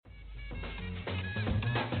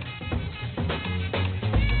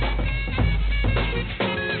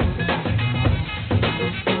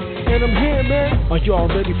man, I'm here, man. Are y'all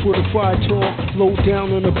ready for the fire talk? Low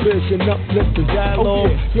down on the biz and uplift the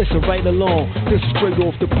dialogue. Listen right along. This is straight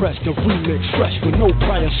off the press, the remix, fresh with no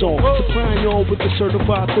prior song. Supplying y'all with the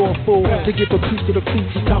certified thoughtful. To give a piece to the feet,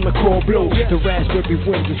 it's time to call blow. The raspberry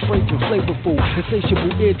wind is fragrant, flavorful.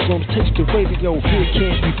 Insatiable eardrums taste the radio. Here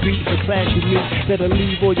can't be beat. The class you meet that'll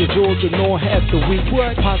leave all your jaws and all half the week.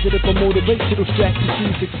 Positive or motivational strategy.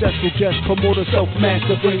 Successful guest promoter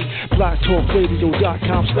self-mastery.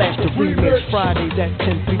 BlogTalkRadio.com/the remix. Fridays at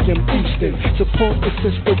 10 p.m. Eastern. Support the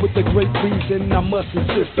sister with a great reason. I must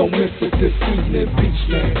insist, don't miss it this evening. Peace,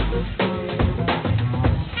 man.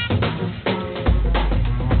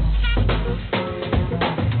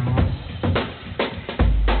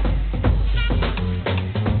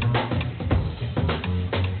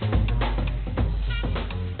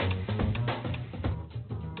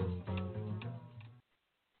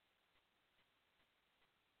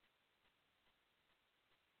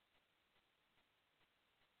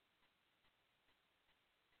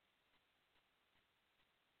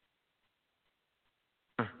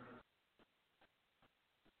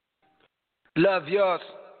 Love yours.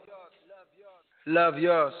 Love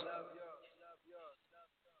yours.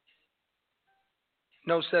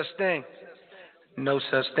 No such thing. No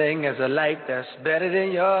such thing as a life that's better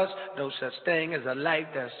than yours. No such thing as a life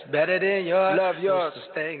that's better than yours. Love yours. No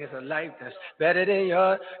such thing as a life that's better than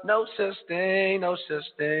yours. No such thing, no such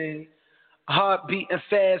thing. Heart beating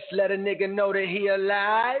fast, let a nigga know that he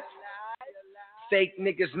alive. Fake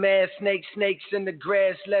niggas mad, snakes in the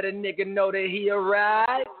grass, let a nigga know that he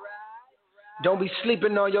arrived. Don't be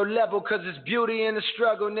sleeping on your level, cause it's beauty in the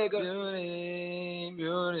struggle, nigga.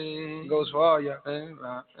 Beauty. Goes for all y'all.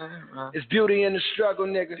 It's beauty in the struggle,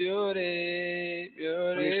 nigga. Beauty.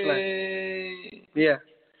 Yeah.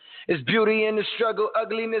 It's beauty in the struggle,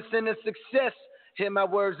 ugliness in the success. Hear my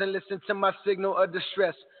words and listen to my signal of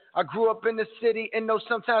distress. I grew up in the city and know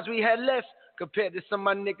sometimes we had less. Compared to some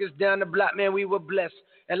of my niggas down the block, man, we were blessed.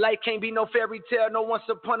 And life can't be no fairy tale, no once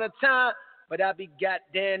upon a time. But I be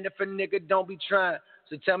goddamn if a nigga don't be trying.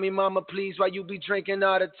 So tell me, mama, please, why you be drinking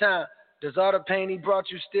all the time? Does all the pain he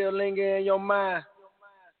brought you still linger in your mind?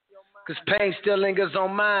 Cause pain still lingers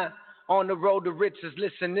on mine. On the road to riches,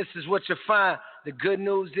 listen, this is what you find. The good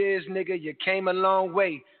news is, nigga, you came a long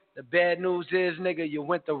way. The bad news is, nigga, you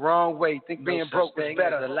went the wrong way. Think being broke was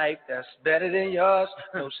better. As a life that's better than yours.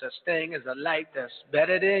 No such thing as a life that's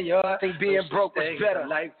better than yours. Think being broke was better.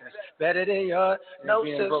 Life that's better than yours. No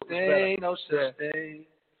such thing, no such thing.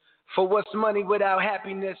 For what's money without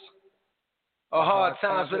happiness? Or hard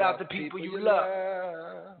times without the people you love?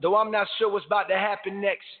 Though I'm not sure what's about to happen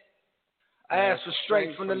next. I ask for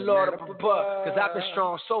strength from the Lord up above, cause I've been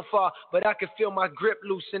strong so far, but I can feel my grip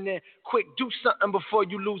loosening. Quick, do something before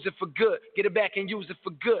you lose it for good. Get it back and use it for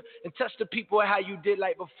good, and touch the people how you did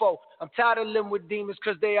like before. I'm tired of living with demons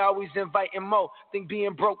cause they always inviting more. Think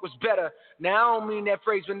being broke was better. Now I don't mean that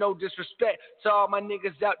phrase with no disrespect to all my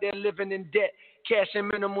niggas out there living in debt. Cashing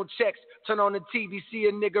minimal checks, turn on the TV, see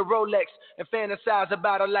a nigga Rolex, and fantasize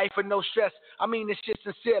about a life with no stress. I mean this shit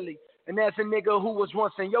sincerely. And as a nigga who was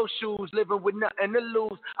once in your shoes, living with nothing to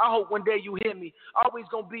lose, I hope one day you hear me. Always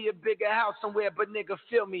gonna be a bigger house somewhere, but nigga,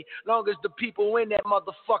 feel me. Long as the people in that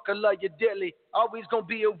motherfucker love you dearly. Always gonna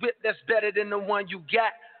be a whip that's better than the one you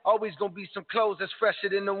got. Always gonna be some clothes that's fresher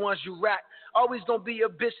than the ones you rock. Always gonna be a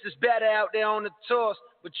bitch that's better out there on the tours.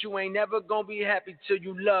 But you ain't never gonna be happy till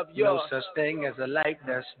you love yours. No such thing as a life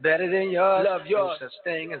that's better than yours. Love yours. No such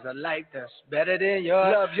thing as a life that's better than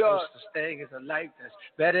yours. Love yours. No such thing as a life that's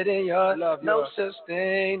better than yours. Love yours. No such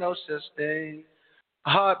thing, no such thing.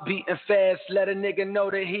 Heart beating fast, let a nigga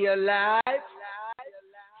know that he alive.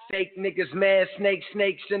 Fake niggas mad,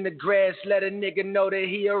 snakes in the grass, let a nigga know that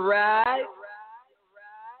he arrived.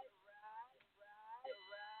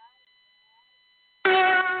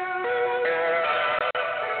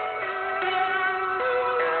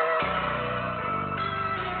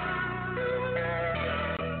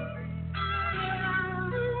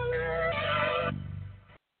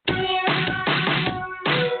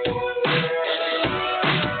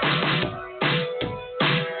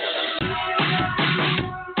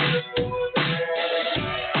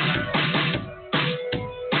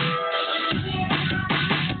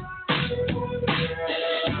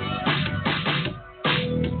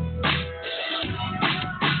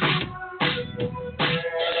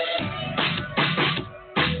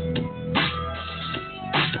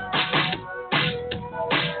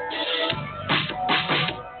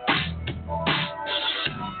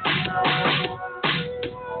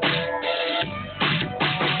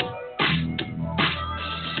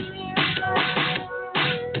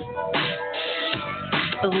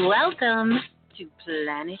 Welcome to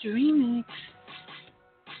Planet Remix.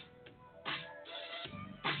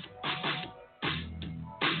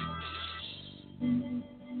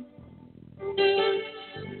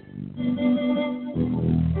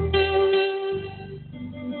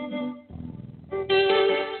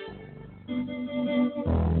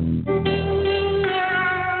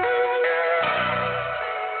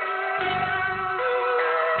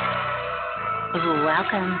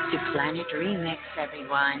 Welcome to Planet Remix,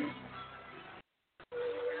 everyone.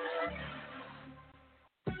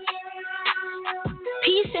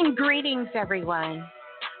 Peace and greetings, everyone.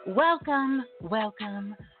 Welcome,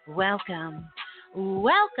 welcome, welcome,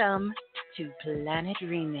 welcome to Planet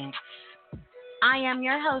Remix. I am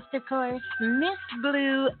your host, of course, Miss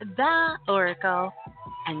Blue, the Oracle,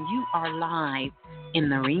 and you are live in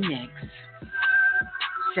the remix.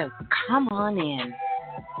 So come on in.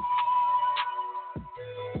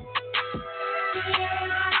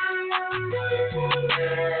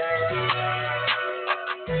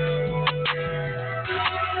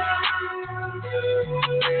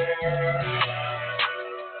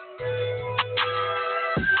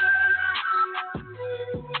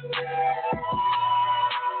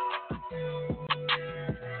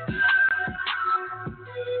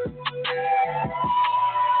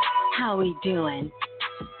 How we doing?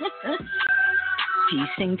 Peace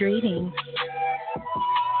and greetings.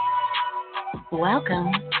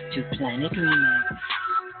 Welcome to Planet Remix.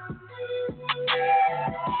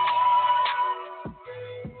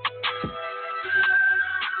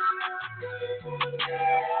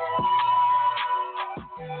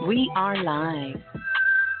 We are live.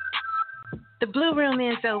 The Blue Room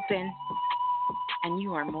is open, and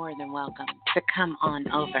you are more than welcome to come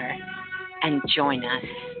on over and join us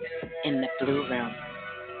in the Blue Room.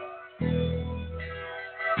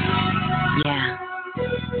 Yeah,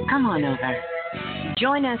 come on over.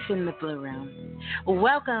 Join us in the Blue Room.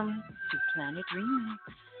 Welcome to Planet Remix.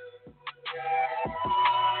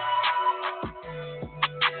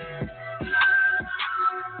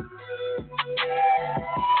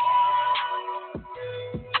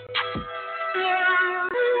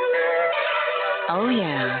 Oh,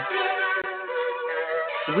 yeah.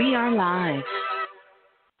 We are live.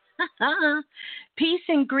 Peace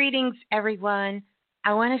and greetings, everyone.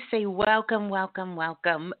 I want to say welcome, welcome,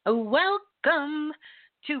 welcome, welcome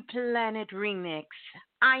to Planet Remix.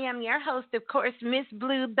 I am your host, of course, Miss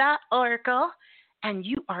Blue, the Oracle, and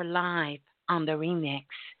you are live on the remix.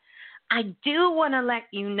 I do want to let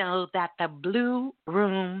you know that the Blue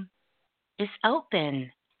Room is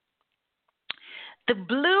open. The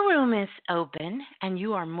Blue Room is open, and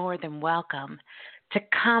you are more than welcome to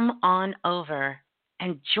come on over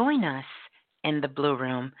and join us in the Blue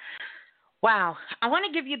Room. Wow, I want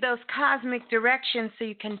to give you those cosmic directions so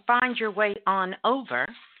you can find your way on over,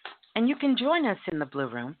 and you can join us in the Blue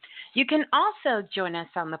Room. You can also join us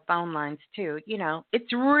on the phone lines, too. You know,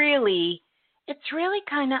 it's really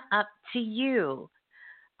kind of up to you.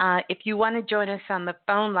 If you want to join us on the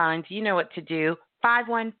phone lines, you know what to do.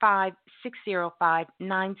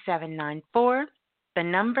 515-605-9794, the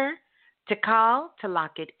number to call to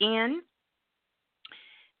lock it in.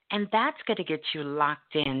 And that's going to get you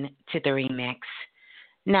locked in to the remix.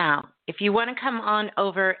 Now, if you want to come on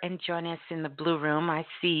over and join us in the Blue Room, I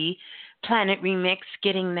see Planet Remix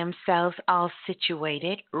getting themselves all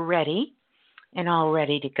situated, ready, and all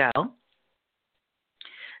ready to go.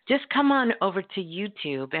 Just come on over to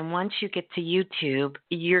YouTube, and once you get to YouTube,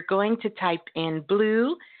 you're going to type in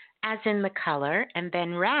blue as in the color, and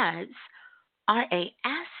then Raz,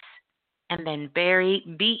 R-A-S, and then Berry,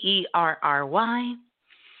 B-E-R-R-Y.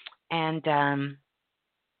 And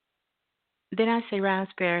did I say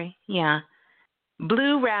raspberry? Yeah.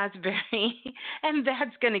 Blue raspberry. And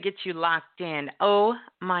that's going to get you locked in. Oh,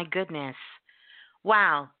 my goodness.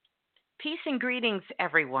 Wow. Peace and greetings,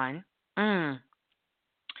 everyone.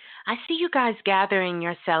 I see you guys gathering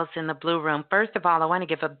yourselves in the Blue Room. First of all, I want to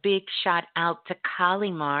give a big shout out to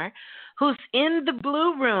Kalimar, who's in the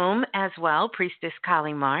Blue Room as well, Priestess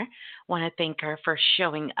Kalimar. Want to thank her for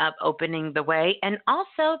showing up, opening the way, and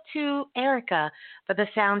also to Erica for the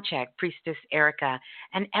sound check, Priestess Erica,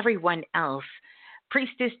 and everyone else.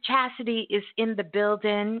 Priestess Chastity is in the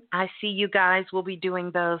building. I see you guys will be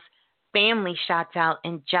doing those family shots out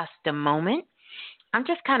in just a moment. I'm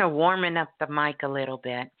just kind of warming up the mic a little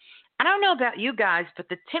bit. I don't know about you guys, but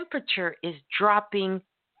the temperature is dropping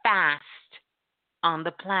fast on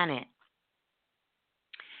the planet.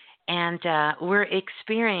 And we're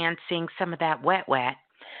experiencing some of that wet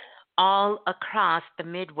all across the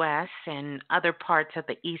Midwest and other parts of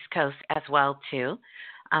the East Coast as well, too.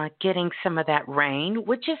 Getting some of that rain,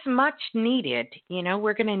 which is much needed. You know,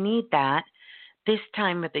 we're going to need that this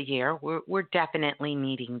time of the year, we're definitely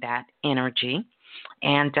needing that energy.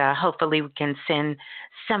 And hopefully we can send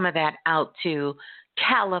some of that out to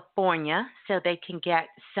California so they can get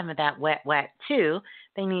some of that wet too.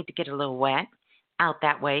 They need to get a little wet out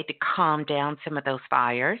that way to calm down some of those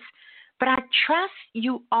fires. But I trust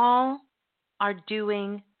you all are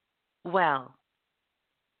doing well.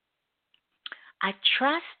 I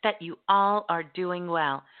trust that you all are doing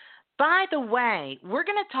well. By the way, we're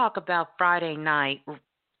going to talk about Friday night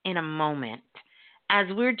in a moment as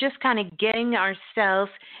we're just kind of getting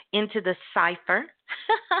ourselves into the cipher.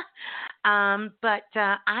 But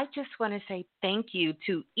I just want to say thank you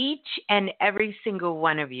to each and every single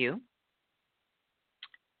one of you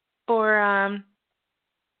for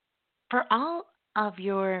all of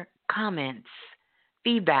your comments,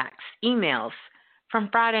 feedbacks, emails from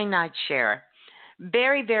Friday Night Share.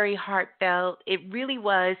 Very, very heartfelt. It really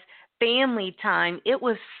was family time. It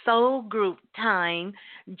was soul group time,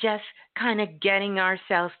 just kind of getting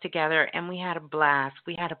ourselves together, and we had a blast.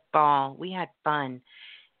 We had a ball. We had fun,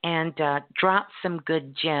 and dropped some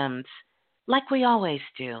good gems, like we always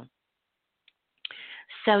do.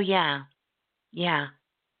 So, yeah.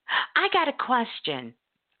 I got a question.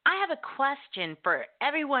 I have a question for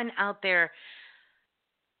everyone out there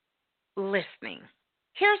listening.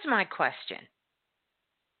 Here's my question.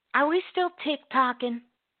 Are we still TikToking?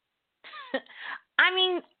 I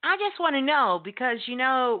mean, I just want to know because,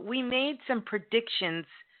 we made some predictions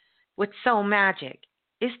with Soul Magic.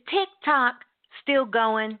 Is TikTok still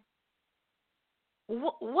going?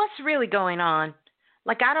 What's really going on?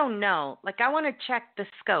 Like, I don't know. Like, I want to check the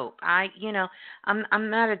scope. I'm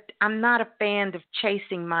not a fan of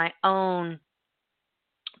chasing my own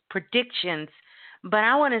predictions, but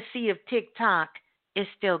I want to see if TikTok is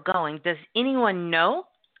still going. Does anyone know?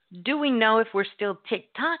 Do we know if we're still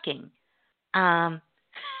TikToking?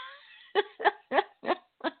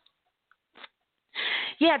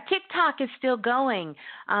 Yeah, TikTok is still going.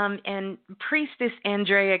 And Priestess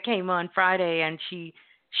Andrea came on Friday and she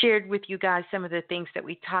shared with you guys some of the things that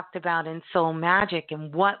we talked about in Soul Magic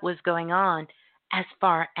and what was going on as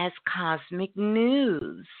far as cosmic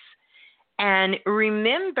news. And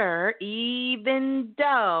remember, even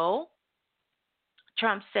though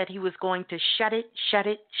Trump said he was going to shut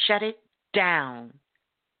it down,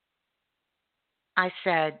 I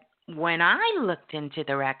said, when I looked into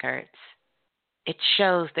the records, it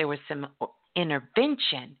shows there was some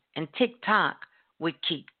intervention and TikTok would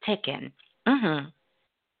keep ticking.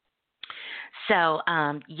 So,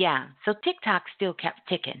 so TikTok still kept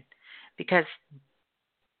ticking because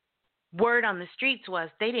word on the streets was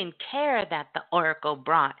they didn't care that the Oracle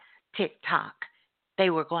brought TikTok. They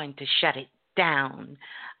were going to shut it down,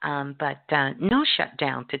 but no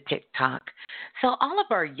shutdown to TikTok. So all of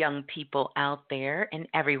our young people out there and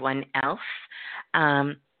everyone else,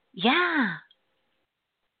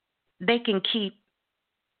 they can keep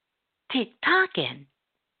TikToking.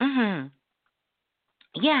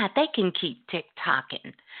 Yeah, they can keep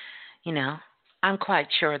TikToking. I'm quite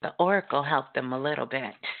sure the Oracle helped them a little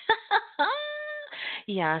bit.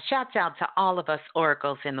 Yeah, shouts out to all of us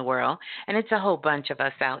oracles in the world, and it's a whole bunch of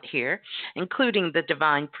us out here, including the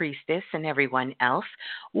Divine Priestess and everyone else.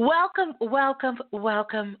 Welcome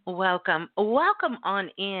on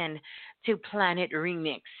in to Planet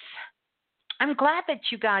Remix. I'm glad that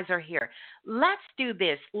you guys are here. Let's do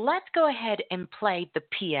this. Let's go ahead and play the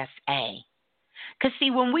PSA. Because, see,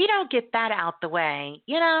 when we don't get that out the way,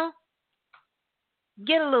 get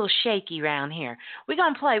a little shaky around here. We're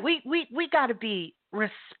going to play. We got to be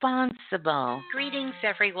responsible. Greetings,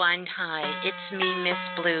 everyone. Hi, it's me, Miss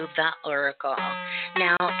Blue, the Oracle.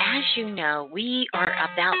 Now, as you know, we are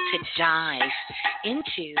about to dive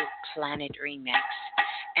into Planet Remix.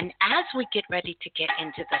 And as we get ready to get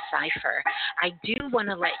into the cipher, I do want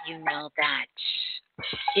to let you know that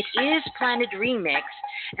it is Planet Remix,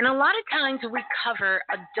 and a lot of times we cover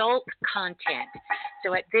adult content.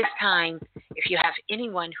 So at this time, if you have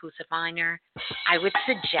anyone who's a minor, I would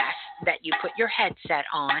suggest that you put your headset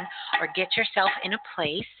on or get yourself in a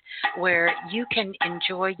place where you can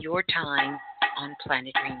enjoy your time on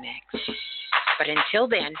Planet Remix. But until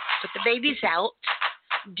then, put the babies out,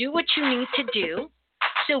 do what you need to do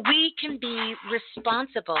so we can be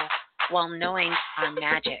responsible while knowing our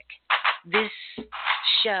magic. This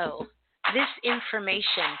show, this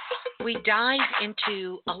information, we dive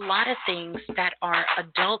into a lot of things that are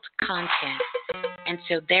adult content. And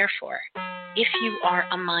so therefore, if you are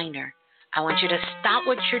a minor, I want you to stop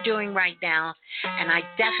what you're doing right now, and I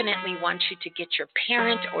definitely want you to get your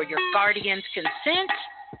parent or your guardian's consent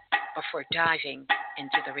before diving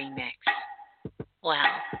into the remix. Well,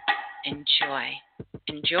 enjoy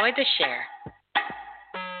the share.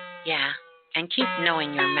 Yeah, and keep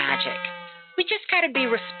knowing your magic. We just got to be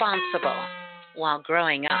responsible while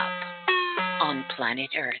growing up on planet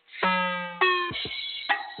Earth.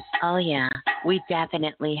 Oh, yeah, we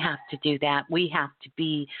definitely have to do that. We have to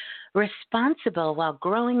be responsible while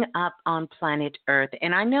growing up on planet Earth.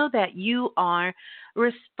 And I know that you are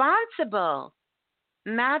responsible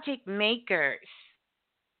magic makers,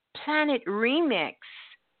 Planet Remix,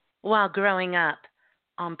 while growing up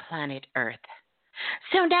on planet Earth.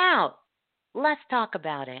 So now, let's talk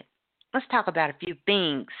about it. Let's talk about a few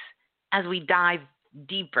things as we dive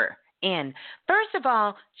deeper in. First of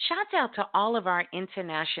all, shouts out to all of our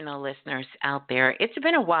international listeners out there. It's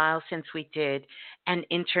been a while since we did an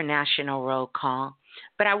international roll call,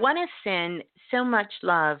 but I want to send so much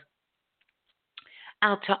love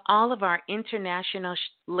out to all of our international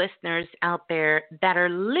listeners out there that are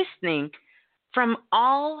listening from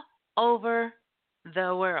all over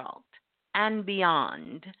the world and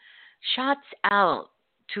beyond. Shouts out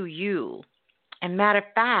to you. And matter of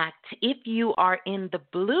fact, if you are in the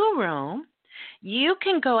blue room, you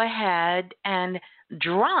can go ahead and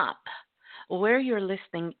drop where you're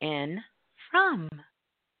listening in from.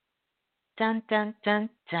 Dun, dun, dun,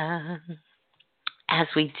 dun. As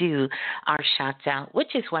we do our shouts out,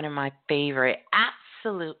 which is one of my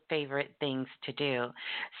absolute favorite things to do.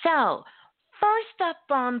 So, first up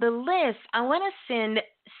on the list, I want to send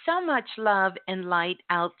so much love and light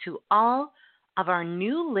out to all of our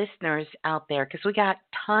new listeners out there, because we got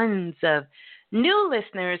tons of new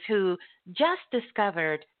listeners who just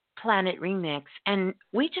discovered Planet Remix, and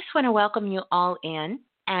we just want to welcome you all in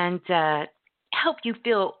and help you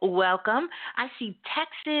feel welcome. I see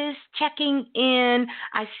Texas checking in.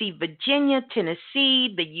 I see Virginia,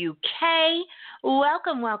 Tennessee, the UK.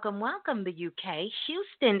 Welcome, welcome, welcome, the UK.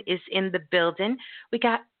 Houston is in the building. We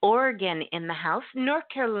got Oregon in the house. North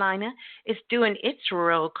Carolina is doing its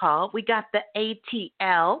roll call. We got the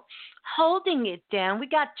ATL holding it down. We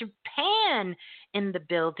got Japan in the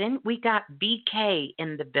building. We got BK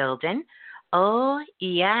in the building. Oh,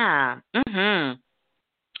 yeah.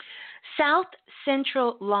 South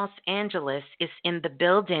Central Los Angeles is in the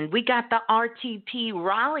building. We got the RTP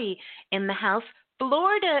Raleigh in the house.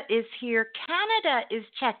 Florida is here. Canada is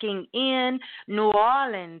checking in. New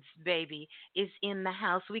Orleans, baby, is in the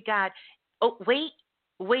house. We got, wait.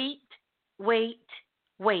 We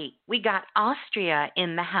got Austria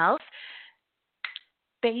in the house.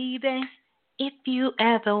 Baby, if you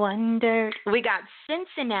ever wondered. We got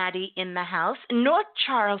Cincinnati in the house. North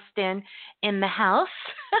Charleston in the house.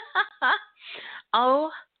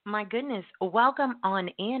 Oh, my goodness. Welcome on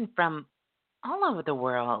in from all over the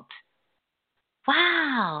world.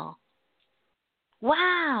 Wow.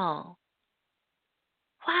 Welcome.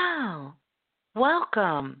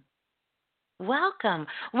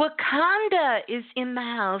 Wakanda is in the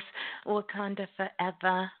house. Wakanda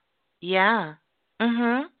forever. Yeah.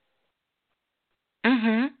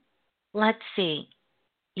 Let's see.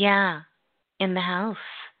 Yeah, in the house.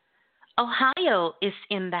 Ohio is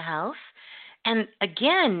in the house. And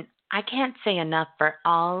again, I can't say enough for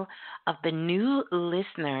all of the new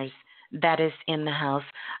listeners that is in the house.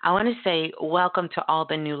 I want to say welcome to all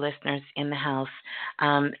the new listeners in the house.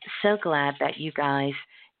 So glad that you guys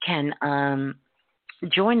can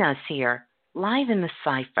join us here live in the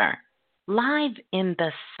cipher.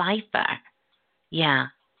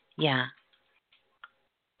 Yeah.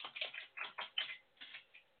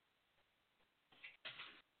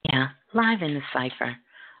 Yeah, live in the cipher.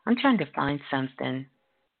 I'm trying to find something.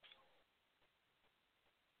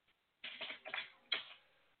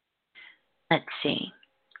 Let's see.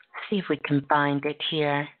 See if we can find it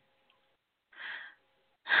here.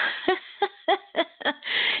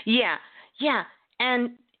 Yeah.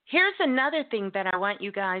 And here's another thing that I want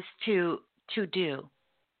you guys to do.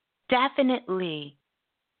 Definitely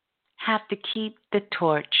have to keep the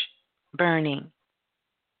torch burning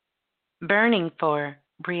for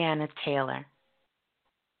Breonna Taylor.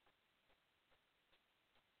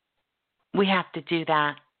 We have to do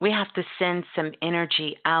that. We have to send some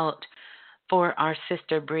energy out for our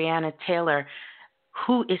sister Breonna Taylor,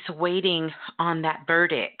 who is waiting on that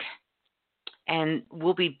verdict. And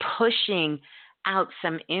we'll be pushing out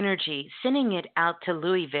some energy, sending it out to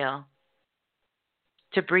Louisville,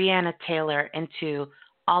 to Breonna Taylor, and to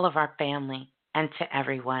all of our family and to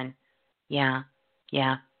everyone. Yeah,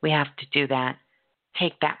 we have to do that.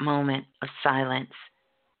 Take that moment of silence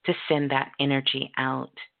to send that energy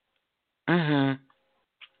out.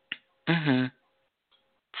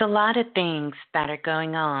 It's a lot of things that are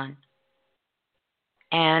going on.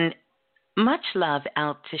 And much love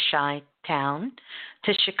out to Chi-Town,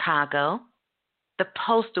 to Chicago, the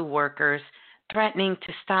postal workers threatening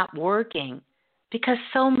to stop working because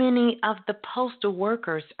so many of the postal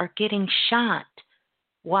workers are getting shot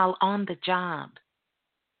while on the job.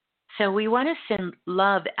 So we want to send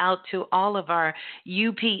love out to all of our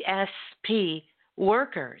UPSP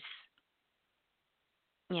workers.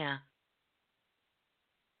 Yeah.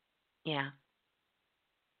 Yeah.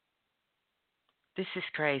 This is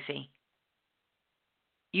crazy.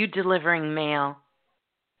 You delivering mail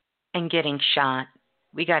and getting shot.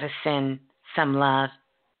 We got to send some love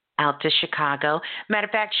out to Chicago. Matter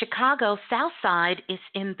of fact, Chicago Southside is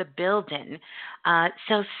in the building.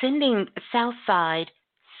 So sending Southside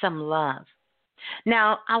some love.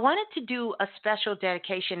 Now, I wanted to do a special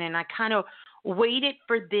dedication, and I kind of waited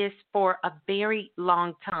for this for a very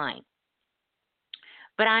long time.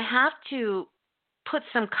 But I have to put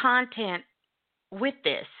some content with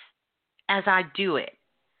this as I do it.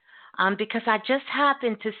 Because I just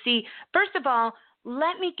happened to see, first of all,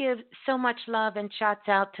 let me give so much love and shouts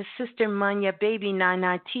out to Sister Munya, Baby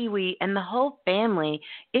Nana, Tiwi, and the whole family,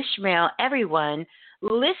 Ishmael, everyone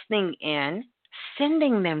listening in,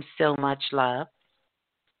 sending them so much love.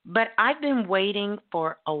 But I've been waiting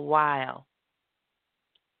for a while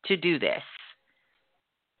to do this.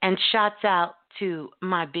 And shouts out to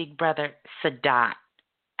my big brother, Sadat,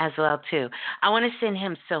 as well, too. I want to send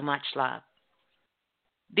him so much love.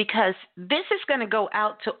 Because this is going to go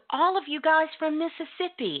out to all of you guys from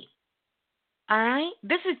Mississippi. All right?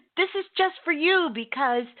 This is just for you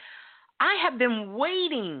because I have been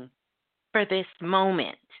waiting for this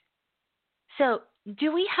moment. So,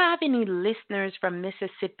 do we have any listeners from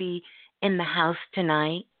Mississippi in the house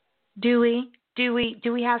tonight? Do we? Do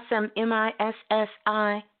we have some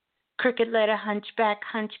MISSI? Crooked letter, hunchback,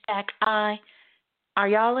 I. Are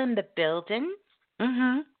y'all in the building?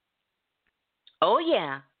 Oh,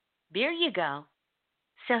 yeah. There you go.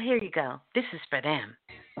 So here you go. This is for them.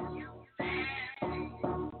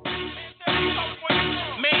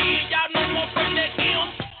 Man, y'all know more from that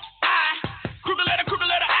M-I. Crooked letter,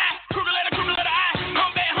 I. Crooked letter, I.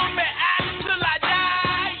 Humpback, I. Till I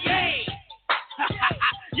die, yeah.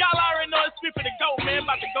 Y'all already know it's fit for the go, man.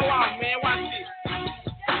 About to go out, man. Watch this.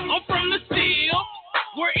 I'm from the steel,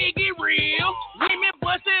 where it get real. Women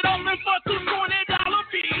busted open for $220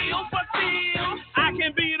 bills, but still, I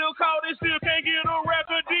can be the coldest, still can't get a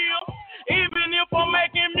record deal. Even if I'm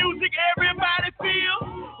making music, everybody feel.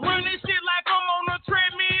 Running shit like I'm on a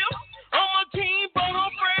treadmill. I'm a king, but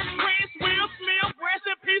I'm Fresh Prince, Will Smith. Rest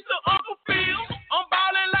in peace to Uncle Phil. I'm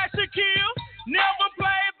ballin' like Shaquille. Never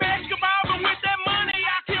played basketball, but with that money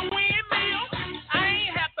I can win meal. I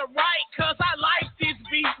ain't have to write, cause I like this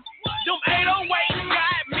beat. Them 808s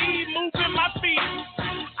got me moving my feet.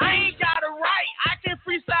 I ain't gotta write, I can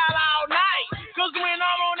freestyle all night. Cause when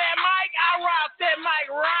I'm on that mic, I rock that mic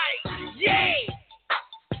right. Yeah!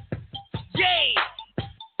 Yeah!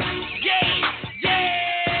 Yeah!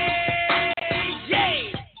 Yeah! Yeah!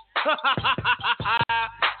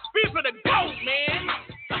 Speak for the GOAT, man!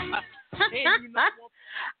 And you know what?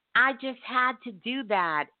 I just had to do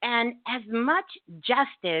that. And as much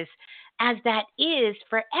justice as that is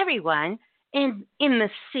for everyone in the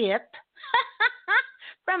SIP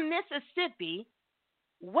from Mississippi,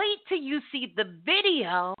 wait till you see the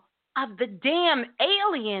video of the damn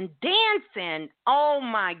alien dancing. Oh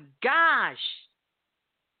my gosh.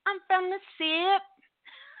 I'm from the SIP.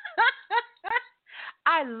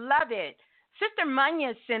 I love it. Sister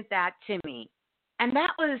Munya sent that to me. And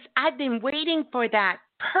that was, I've been waiting for that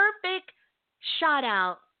perfect shout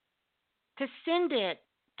out to send it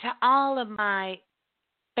to all of my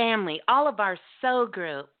family, all of our soul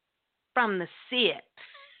group from the SIP.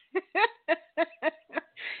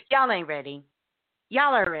 Y'all ain't ready.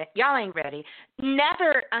 Y'all ain't ready.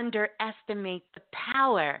 Never underestimate the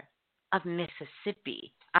power of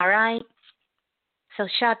Mississippi. All right? So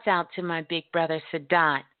shouts out to my big brother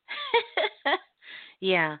Sadat.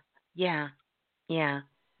 Yeah.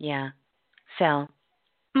 So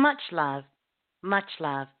much love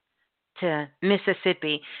to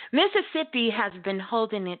Mississippi. Mississippi has been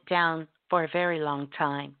holding it down for a very long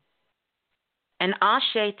time. And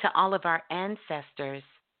ashe to all of our ancestors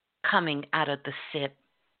coming out of the SIP.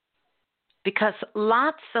 Because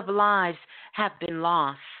lots of lives have been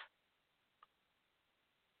lost.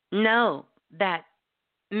 Know that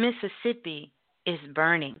Mississippi is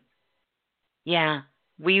burning. Yeah,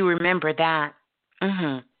 we remember that.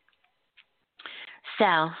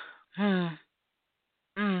 So, the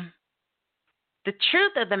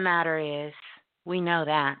truth of the matter is, we know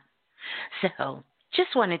that. So,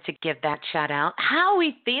 just wanted to give that shout out. How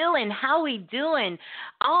we feeling? How we doing?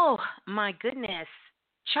 Oh, my goodness.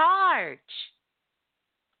 Charge.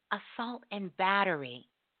 Assault and battery.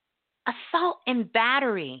 assault and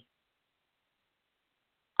battery,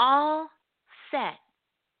 all set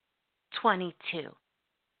 22.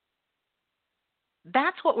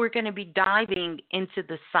 That's what we're going to be diving into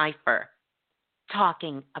the cipher,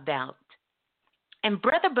 talking about. And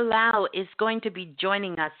Brother Balah is going to be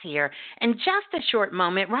joining us here in just a short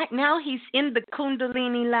moment. Right now, he's in the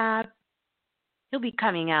Kundalini lab. He'll be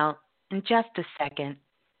coming out in just a second.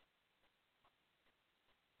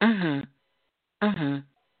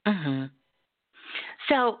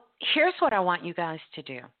 So here's what I want you guys to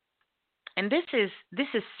do. And this is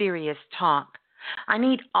serious talk. I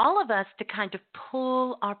need all of us to kind of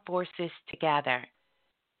pull our forces together.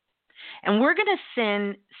 And we're going to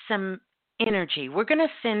send some energy. We're going to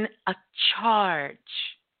send a charge,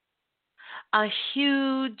 a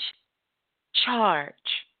huge charge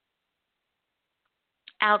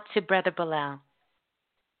out to Brother Balah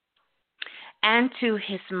and to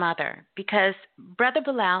his mother, because Brother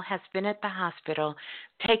Balah has been at the hospital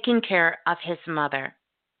taking care of his mother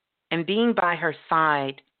and being by her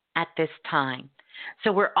side at this time.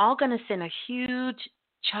 So we're all going to send a huge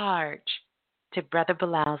charge to Brother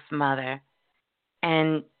Balah's mother,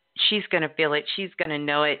 and she's going to feel it. She's going to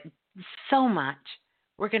know it so much.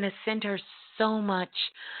 We're going to send her so much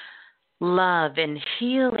love and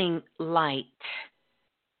healing light.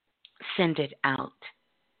 Send it out.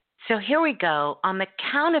 So here we go. On the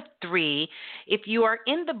count of 3, if you are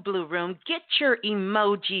in the blue room, get your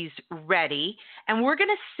emojis ready, and we're going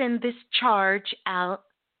to send this charge out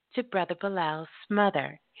to Brother Balah's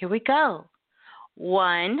mother. Here we go.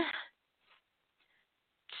 1,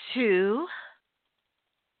 2,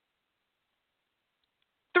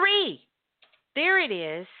 3. There it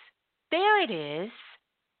is. There it is.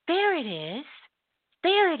 There it is.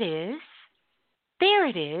 There it is. There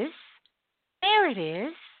it is. There it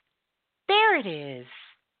is. There it is.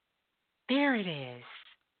 There it is.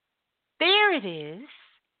 There it is.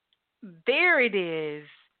 There it is.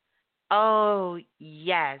 Oh,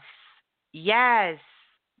 yes. Yes.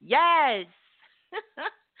 Yes.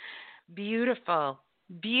 Beautiful.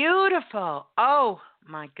 Beautiful. Oh,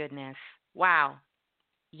 my goodness. Wow.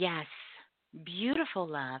 Yes. Beautiful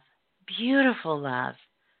love. Beautiful love.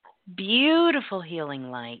 Beautiful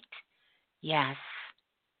healing light. Yes.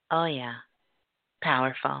 Oh, yeah.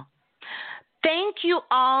 Powerful. Thank you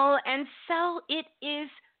all. And so it is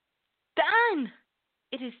done.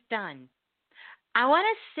 It is done. I want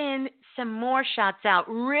to send some more shots out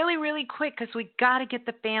really, really quick because we got to get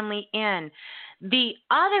the family in. The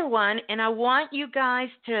other one, and I want you guys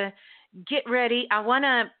to get ready. I want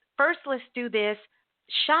to, first let's do this.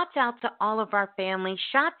 Shouts out to all of our family.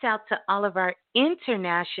 Shouts out to all of our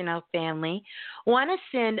international family. Want to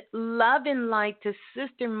send love and light to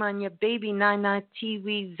Sister Munya, Baby Nana,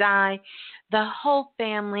 Tiwi, Zai, the whole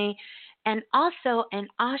family. And also an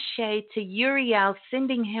ashe to Uriel,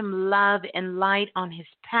 sending him love and light on his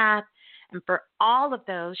path. And for all of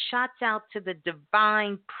those, shouts out to the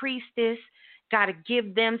divine priestess. Got to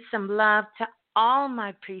give them some love to all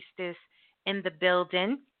my priestess in the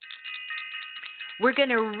building. We're going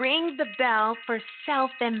to ring the bell for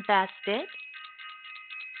self-invested.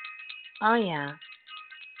 Oh, yeah.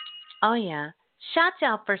 Oh, yeah. Shouts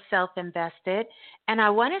out for self-invested. And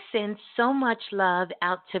I want to send so much love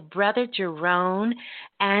out to Brother Jerome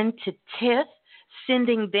and to Tiff,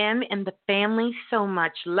 sending them and the family so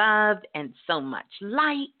much love and so much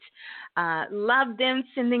light. Love them,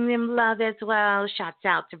 sending them love as well. Shouts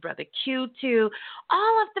out to Brother Q, too.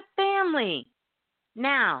 All of the family.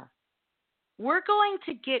 Now, we're going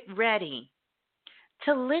to get ready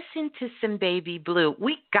to listen to some Baby Blue.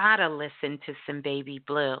 We got to listen to some Baby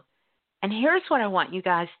Blue. And here's what I want you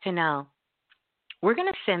guys to know. We're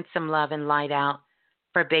going to send some love and light out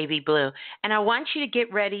for Baby Blue. And I want you to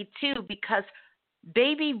get ready, too, because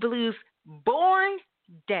Baby Blue's born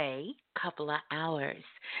day, couple of hours.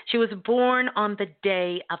 She was born on the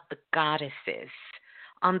day of the goddesses,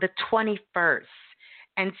 on the 21st.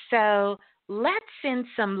 And so let's send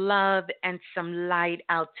some love and some light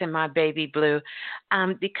out to my Baby Blue,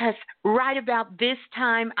 because right about this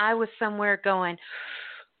time, I was somewhere going,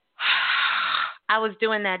 I was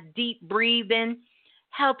doing that deep breathing,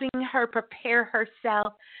 helping her prepare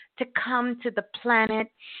herself to come to the planet.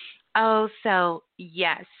 Oh, so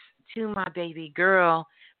yes, to my baby girl,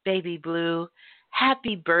 Baby Blue,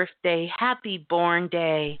 happy birthday, happy born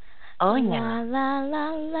day. Oh, yeah. La, la,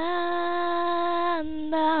 la,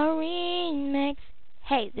 the remix.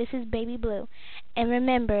 Hey, this is Baby Blue. And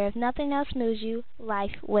remember, if nothing else moves you,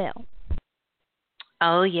 life will.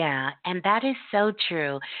 Oh, yeah, and that is so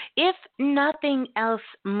true. If nothing else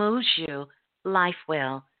moves you, life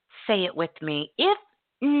will. Say it with me. If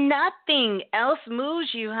Nothing else moves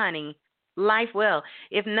you, honey. Life will.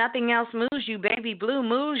 If nothing else moves you, baby blue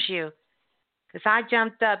moves you. Because I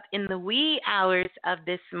jumped up in the wee hours of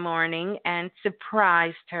this morning and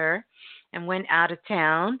surprised her and went out of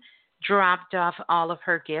town, dropped off all of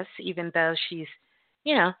her gifts, even though she's,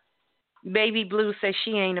 you know, baby blue says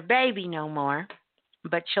she ain't a baby no more,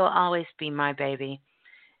 but she'll always be my baby.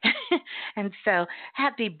 And so,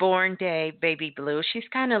 happy born day, baby blue. She's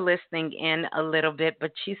kind of listening in a little bit,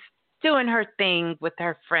 but she's doing her thing with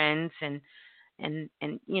her friends and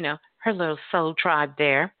you know, her little soul tribe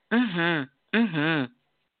there.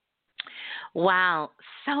 Wow,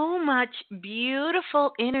 so much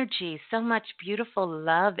beautiful energy, so much beautiful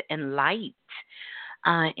love and light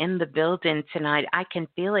in the building tonight. I can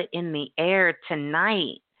feel it in the air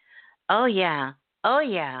tonight. Oh yeah, oh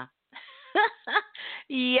yeah.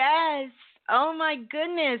 Yes. Oh my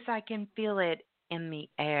goodness, I can feel it in the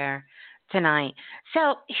air tonight.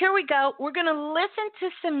 So here we go. We're going to listen to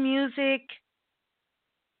some music,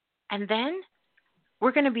 and then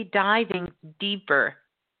we're going to be diving deeper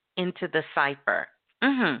into the cipher.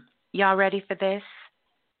 Y'all ready for this?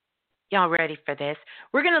 Y'all ready for this?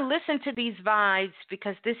 We're going to listen to these vibes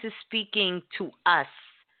because this is speaking to us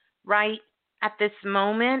right at this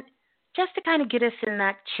moment, just to kind of get us in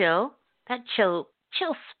that chill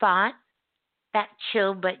spot, that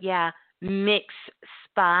chill, but yeah, mix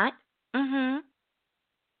spot.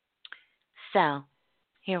 So,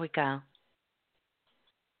 here we go.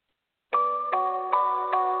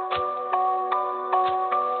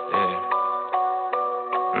 Yeah.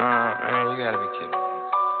 Nah, man, you gotta be kidding me.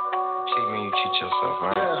 Cheat me, you cheat yourself,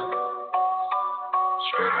 right?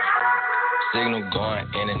 Straight up. Signal going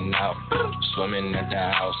in and out, swimming at the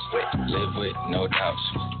house, live with no doubts,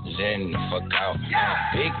 zen the fuck out.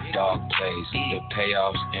 Big dog plays, the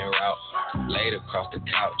payoffs en route, laid across the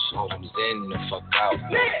couch. I'm zen the fuck out,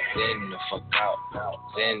 zen the fuck out,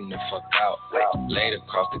 zen the fuck out, laid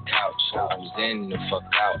across the couch. I'm zen the fuck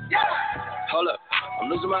out. Hold up. I'm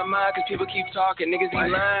losing my mind cause people keep talking. Niggas be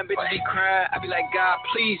lying, bitches be crying. I be like, God,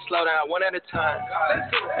 please slow down one at a time.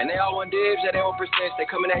 And they all want dibs, yeah, they want percents. They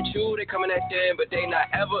coming at you, they coming at them, but they not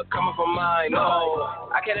ever coming from mine. No,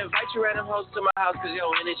 I can't invite you random hoes to my house cause your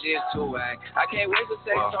energy is too whack. I can't waste a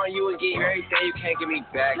sex on you and give you everything you can't give me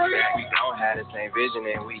back. We don't have the same vision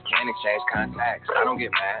and we can't exchange contacts. I don't get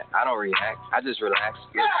mad, I don't react, I just relax.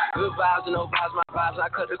 Good vibes and no vibes, my vibes. I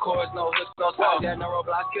cut the cords, no hooks, no stops. Yeah, no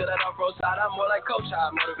roadblocks, kill that off-road side. I'm more like coach. I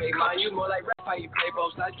motivate mine, you more like rap, how you play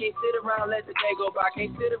both sides. Can't sit around, let the day go by.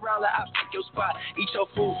 Can't sit around, let I take your spot. Eat your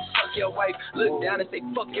food, fuck your wife. Look down and say,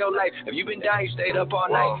 fuck your life. If you been down, you stayed up all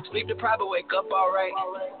night. Sleep deprived, but wake up alright.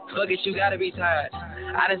 Fuck it, you gotta be tired.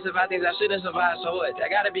 I didn't survive things I shouldn't survive, so what? I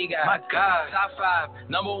gotta be God. My God. Top 5,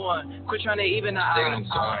 number 1. Quit trying to even the odds.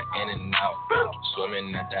 Going in and out,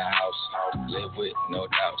 swimming at the house. Live with no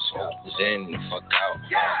doubts. Zen the fuck out.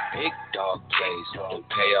 Big dog plays, the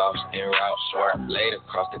payoffs en route. Laid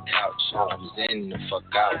across the couch, I'm zen the fuck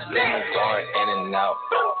out. Going in and out,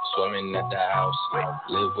 swimming at the house.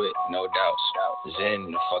 Live with no doubts,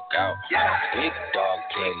 zen the fuck out. Big dog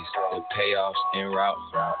plays, the payoffs en route.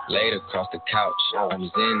 Laid across the couch, I'm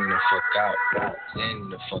zen the fuck out. Zen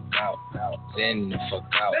the fuck out, zen the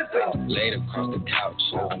fuck out. Laid across the couch,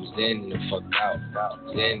 I'm zen the fuck out.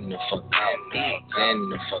 Zen the fuck out, zen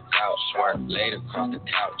the fuck out. Laid across the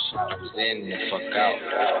couch, I'm zen the fuck out.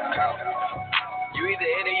 You either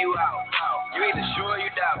in or you out. You either sure or you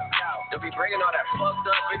doubt. Don't be bringing all that fucked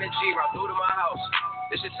up energy right through to my house.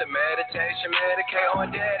 This is a meditation, medicate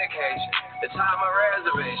on dedication. The time of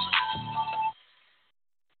reservation.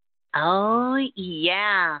 Oh,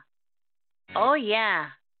 yeah. Oh, yeah.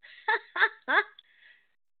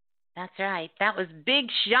 That's right. That was Big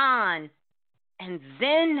Sean. And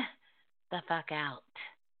Zen the fuck out.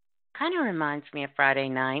 Kind of reminds me of Friday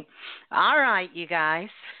night. All right, you guys.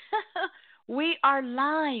 We are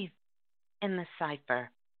live in the cipher.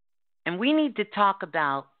 And we need to talk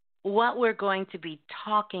about what we're going to be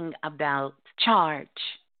talking about. Charge.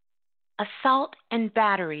 Assault and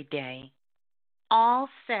Battery Day. All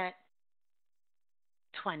set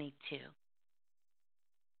 22.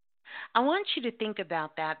 I want you to think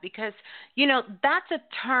about that because, you know, that's a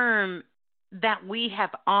term that we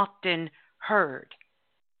have often heard.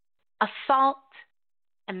 Assault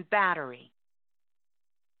and battery.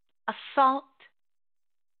 Assault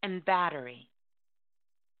and battery.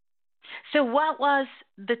 So what was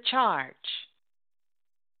the charge?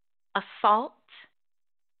 Assault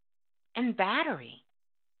and battery.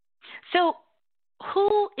 So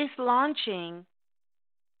who is launching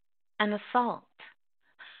an assault?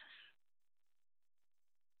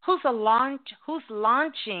 Who's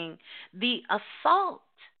launching the assault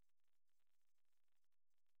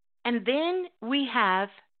And then we have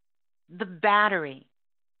the battery.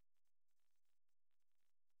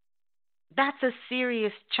 That's a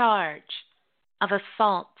serious charge of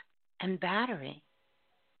assault and battery.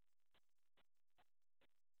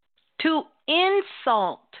 To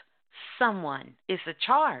insult someone is a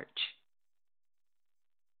charge.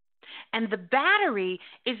 And the battery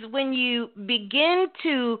is when you begin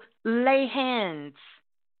to lay hands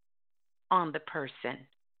on the person.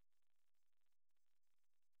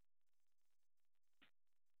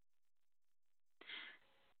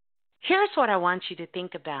 Here's what I want you to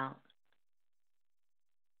think about.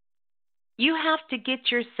 You have to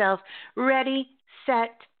get yourself ready,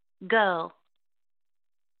 set, go.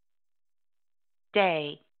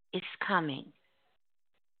 Day is coming.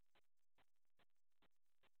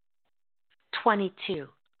 22.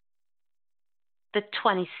 The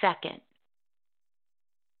 22nd.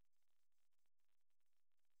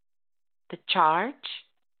 The charge,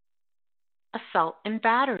 assault and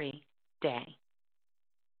battery day.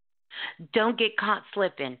 Don't get caught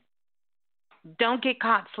slipping. Don't get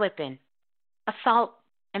caught slipping. Assault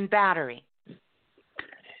and battery.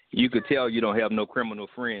 You could tell you don't have no criminal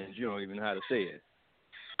friends. You don't even know how to say it.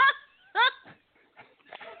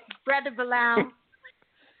 Brother Bilal.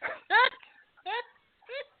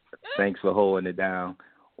 Thanks for holding it down.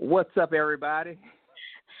 What's up, everybody?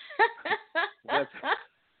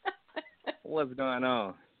 What's going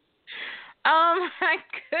on? Oh, my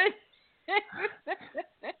goodness.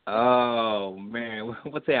 Oh, man.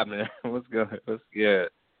 What's happening? What's good? What's good?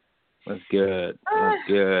 What's good? What's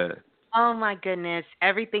good? Oh, my goodness.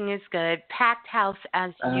 Everything is good. Packed house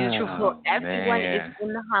as usual. Everyone is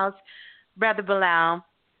in the house. Brother Bilal.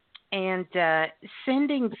 And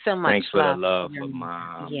sending so much thanks love. For the love for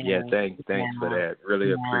Mom. Yeah, thanks for that.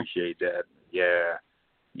 Really appreciate that.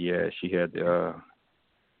 Yeah, she had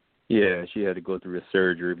she had to go through a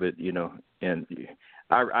surgery, but and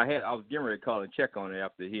I was getting ready to call and check on her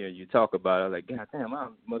after hearing you talk about it. I was like, God damn, I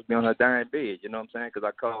must be on her dying bed. You know what I'm saying? Because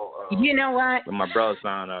I called. You know what? When my brother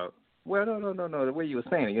found out. Well, no. The way you were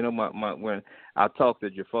saying it, when I talked to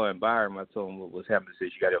Jafar and Byron, I told him what was happening. He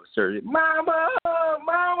said, you got to have a surgery. Mama.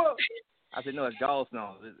 I said, no, it's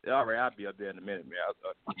gallstones. All right, I'll be up there in a minute, man. I'll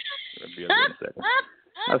be up there in a second.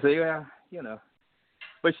 I said, yeah,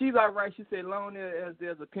 But she's all right. She said, long as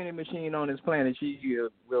there's a penny machine on this planet, she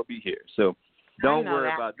will be here. So don't worry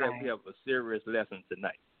about that. We have a serious lesson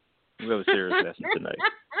tonight.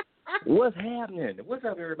 What's happening? What's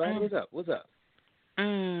up, everybody? What's up?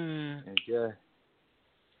 And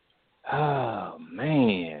oh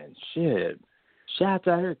man, shit! Shout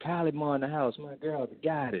out here, Kylie Moore in the house. My girl, the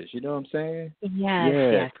goddess. You know what I'm saying?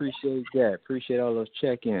 Yes. Appreciate that. Appreciate all those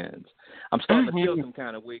check-ins. I'm starting to feel some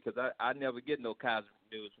kind of way because I never get no cosmic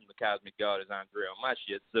news from the Cosmic Goddess Andrea on my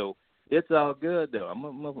shit. So it's all good though. I'm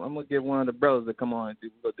gonna get one of the brothers to come on and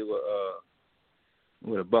do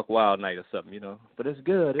a Buck Wild night or something, But it's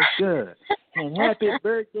good. And happy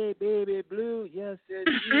birthday, baby Blue. Yes,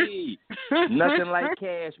 indeed. Nothing like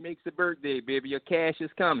cash makes a birthday, baby. Your cash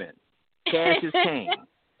is coming. Cash is king.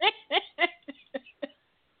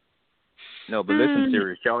 No, but listen,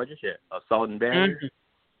 serious charges. Yeah. Assault and battery.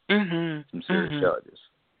 Some serious charges.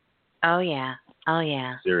 Oh, yeah.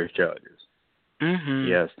 Serious charges.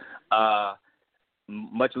 Yes.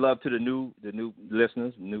 Much love to the new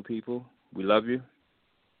listeners, new people. We love you.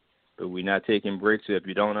 But we're not taking breaks. So if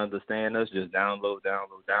you don't understand us, just download. So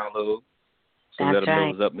that's let them know right.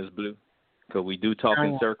 what's up, Miss Blue. Because we do talk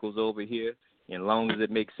in circles over here. And as long as it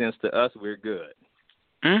makes sense to us, we're good.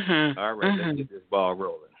 All right, let's get this ball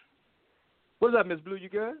rolling. What's up, Miss Blue? You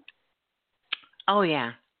good? Oh,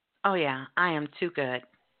 yeah. I am too good.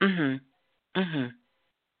 All right,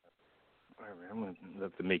 I'm going to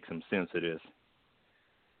have to make some sense of this.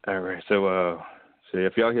 All right, so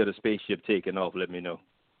if y'all hear the spaceship taking off, let me know.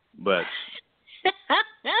 But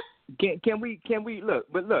can we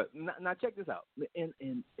look? But look, now check this out.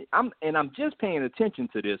 And I'm just paying attention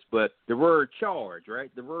to this. But the word charge,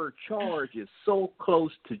 right? The word charge is so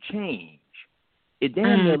close to change. It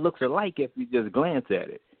damn near looks alike if you just glance at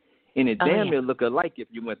it, and it damn near look alike if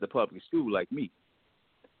you went to public school like me,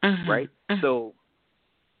 right? So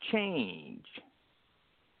change.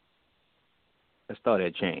 Let's start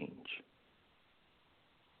at change.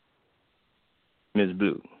 Ms.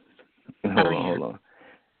 Blue. Hold on.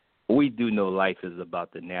 We do know life is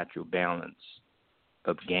about the natural balance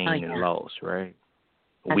of gain and loss, right?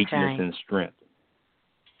 That's weakness and strength.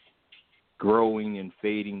 Growing and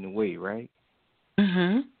fading away, right?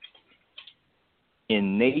 In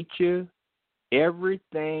nature,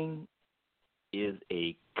 everything is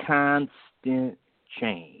a constant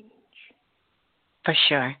change. For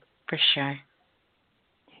sure.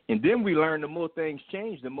 And then we learn the more things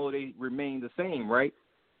change, the more they remain the same, right?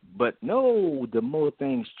 But no, the more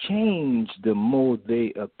things change, the more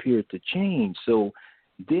they appear to change. So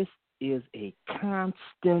this is a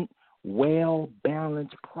constant,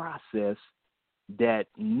 well-balanced process that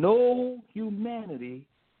no humanity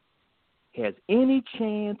has any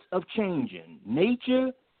chance of changing.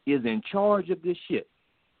 Nature is in charge of this shit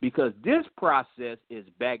because this process is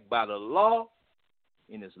backed by the law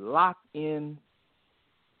and is locked in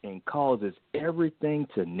and causes everything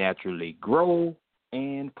to naturally grow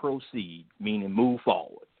and proceed, meaning move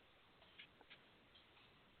forward.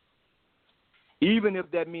 Even if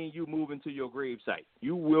that means you move into your gravesite,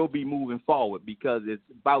 you will be moving forward because it's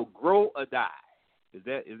about grow or die. Is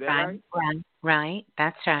that right? Right.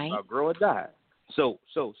 That's right. About grow or die. So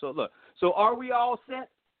look. So are we all set?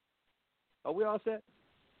 Are we all set?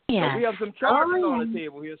 Yeah. So we have some charges on the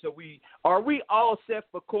table here. So are we all set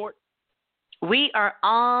for court? We are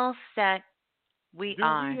all set. Do we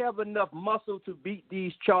have enough muscle to beat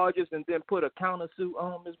these charges and then put a countersuit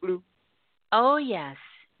on, Ms. Blue? Oh, yes.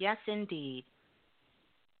 Yes, indeed.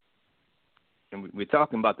 And we're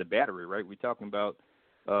talking about the battery, right? We're talking about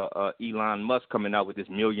Elon Musk coming out with this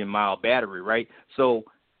 1 million-mile battery, right? So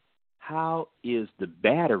how is the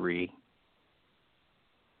battery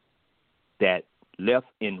that left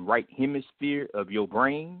and right hemisphere of your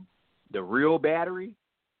brain, the real battery,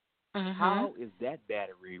 how is that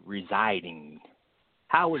battery residing?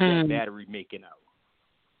 How is that battery making out?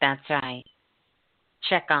 That's right.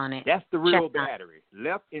 Check on it. That's the real battery.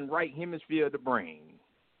 Left and right hemisphere of the brain.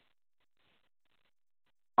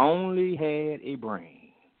 Only had a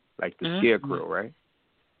brain. Like the scarecrow, right?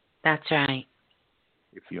 That's right.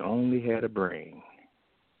 If you only had a brain.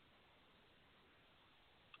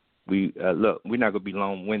 We're not going to be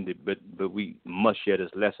long-winded, but we must share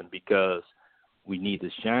this lesson because we need to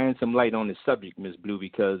shine some light on this subject, Ms. Blue,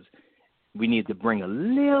 because we need to bring a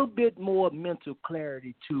little bit more mental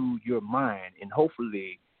clarity to your mind, and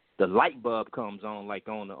hopefully the light bulb comes on, like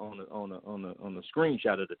on the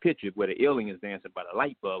screenshot of the picture where the alien is dancing by the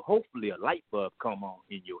light bulb. Hopefully a light bulb come on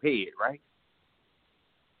in your head, right?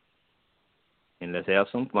 And let's have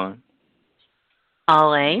some fun.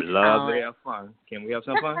 Always. We love to have fun. Can we have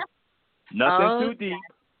some fun? Nothing too deep.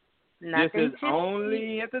 This is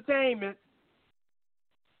only entertainment.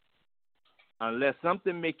 Unless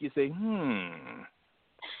something make you say,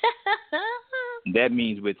 that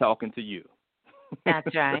means we're talking to you.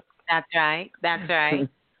 That's right. That's right. That's right.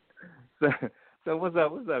 So what's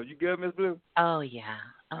up? What's up? You good, Miss Blue? Oh, yeah.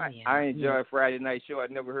 I enjoyed Friday night show. I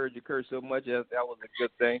never heard you curse so much. That was a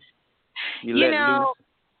good thing. You know,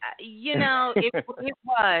 it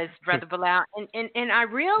was, Brother Bilal. And I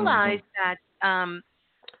realized that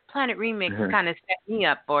Planet Remix kind of set me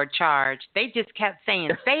up for a charge. They just kept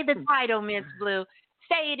saying, say the title, Miss Blue.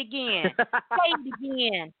 Say it again. Say it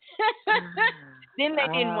again. Then they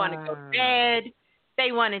didn't want to go to bed.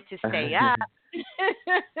 They wanted to stay up.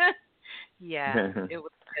 Yeah, it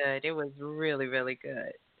was good. It was really, really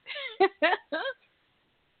good.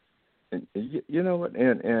 You know what?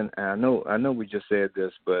 And I know we just said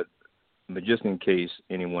this, but just in case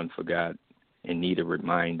anyone forgot and need a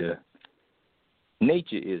reminder,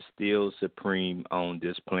 nature is still supreme on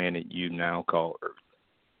this planet you now call Earth.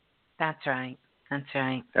 That's right. That's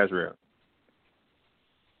right. That's real.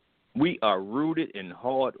 We are rooted and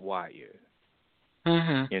hardwired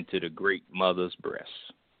into the great mother's breast,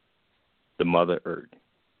 the Mother Earth.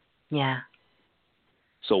 Yeah.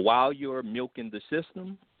 So while you're milking the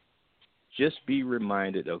system, just be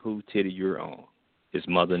reminded of who titty you're on. It's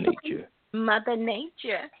Mother Nature. Mother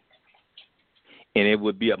Nature. And it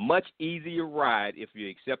would be a much easier ride if you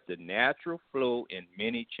accept the natural flow and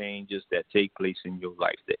many changes that take place in your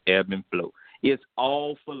life, the ebb and flow. It's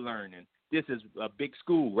all for learning. This is a big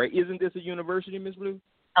school, right? Isn't this a university, Ms. Blue?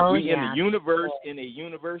 Oh, we in the universe in a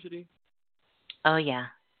university? Oh, yeah.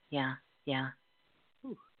 Yeah. Yeah.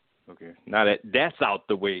 Whew. Okay. Now that's out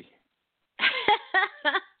the way.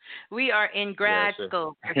 We are in grad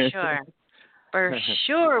school, for sure. For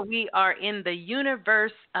sure, we are in the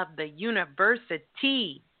universe of the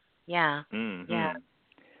university. Yeah. Yeah.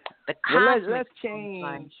 The cosmic. Let's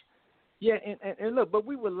change. Yeah, and look, but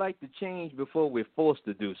we would like to change before we're forced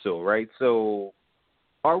to do so, right? So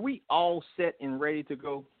are we all set and ready to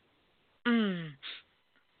go?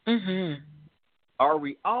 Are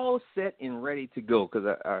we all set and ready to go?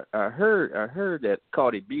 Because I heard that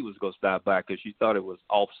Cardi B was going to stop by because she thought it was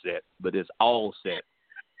offset, but it's all set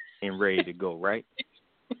and ready to go, right?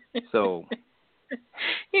 So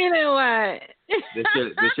you know what?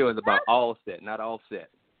 this show is about all set, not offset.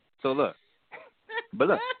 So look. But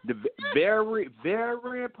look, the very,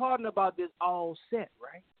 very important about this all set,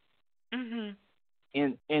 right? Mhm.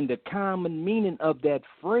 And the common meaning of that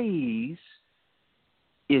phrase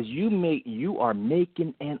is you are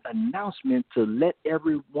making an announcement to let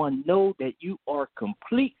everyone know that you are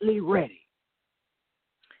completely ready.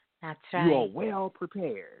 That's right. You are well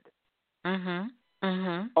prepared. Mhm.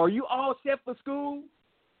 Mhm. Are you all set for school?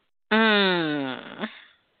 Mm.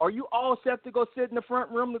 Are you all set to go sit in the front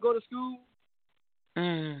room to go to school?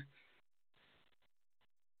 Mm.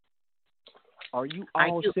 Are you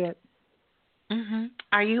all set? Mhm.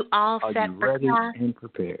 Are you all Are set you for ready class? and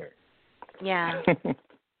prepared? Yeah.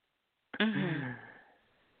 Mhm.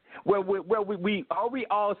 Well, we are we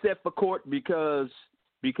all set for court because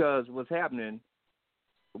what's happening?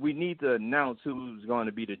 We need to announce who's going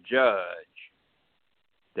to be the judge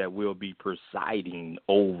that will be presiding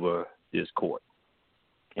over this court,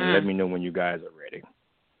 and let me know when you guys are ready.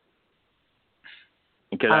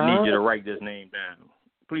 Because I need you to write this name down.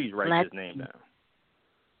 Please write this name down.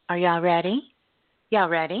 Are y'all ready? Y'all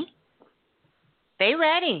ready? They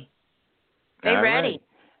ready. They All ready.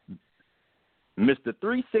 Right. Mr.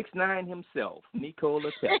 369 himself,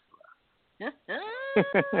 Nikola Tesla.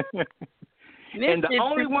 And the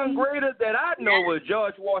only one greater that I know was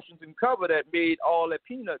George Washington Carver that made all that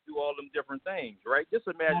peanut do all them different things, right? Just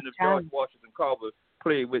imagine if George Washington Carver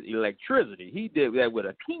played with electricity. He did that with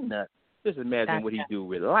a peanut. Just imagine what he do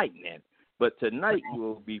with lightning. But tonight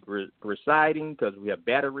we'll be presiding because we have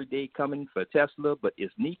Battery Day coming for Tesla, but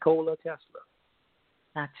it's Nikola Tesla.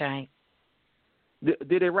 That's right.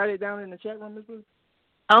 Did they write it down in the chat room, Ms. Blue?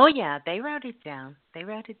 Oh, yeah, they wrote it down. They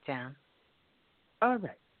wrote it down. All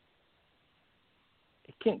right.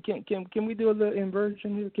 Can we do a little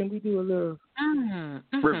inversion here? Can we do a little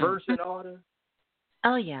reverse in order?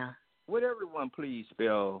 Oh, yeah. Would everyone please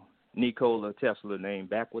spell Nikola Tesla name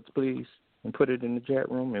backwards, please, and put it in the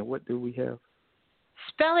chat room? And what do we have?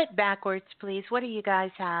 Spell it backwards, please. What do you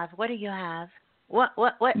guys have? What do you have? What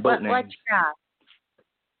you got?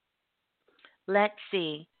 Let's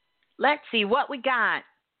see what we got.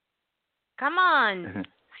 Come on,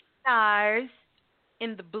 stars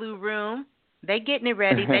in the blue room. They getting it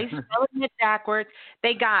ready. They spelling it backwards.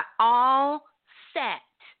 They got all set.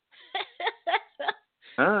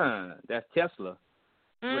 That's Tesla.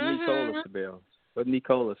 What Nikola spell? What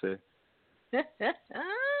Nikola say?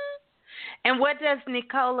 And what does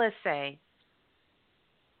Nikola say?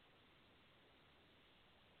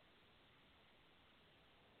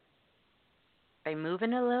 They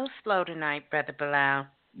moving a little slow tonight, Brother Bilal.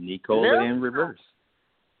 Nikola in reverse.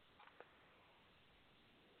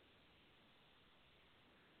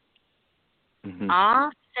 Mm-hmm.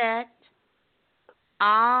 All set,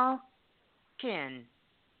 all kin.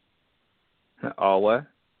 All what?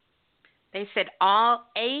 They said all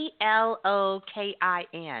ALOKIN.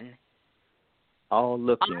 All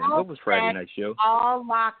look in. What was Friday night show? All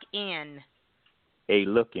lock in. A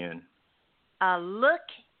look in. A look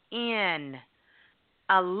in.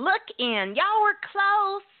 A look in. Y'all were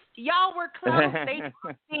close. They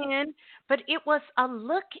looked in, but it was a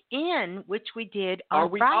look in, which we did on Are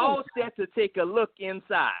we Friday. all set to take a look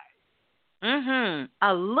inside?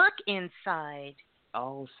 A look inside.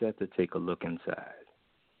 All set to take a look inside.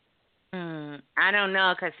 I don't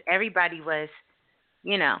know, because everybody was,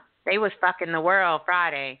 they was fucking the world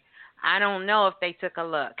Friday. I don't know if they took a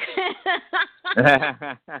look.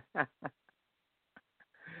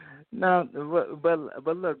 No,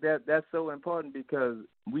 but look, that's so important because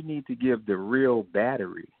we need to give the real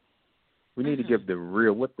battery. We need to give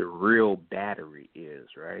what the real battery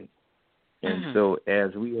is, right? And so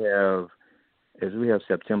as we have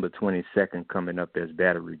September 22nd coming up as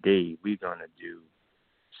Battery Day, we're gonna do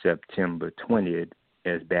September 20th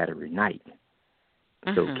as Battery Night.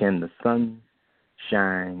 So can the sun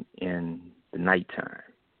shine in the nighttime?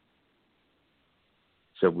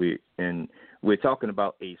 So we're talking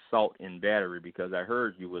about a salt in battery because I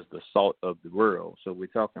heard you was the salt of the world. So we're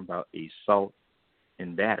talking about a salt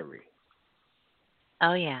in battery.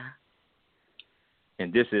 Oh, yeah.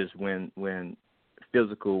 And this is when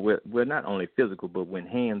physical, well, not only physical, but when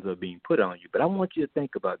hands are being put on you. But I want you to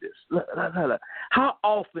think about this. Look. How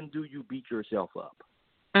often do you beat yourself up?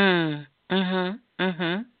 How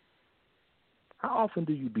often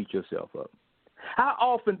do you beat yourself up? How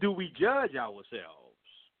often do we judge ourselves?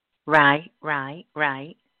 Right. How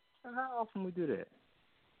often we do that?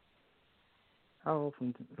 How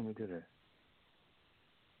often do we do that?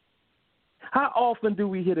 How often do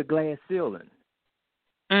we hit a glass ceiling?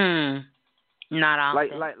 Not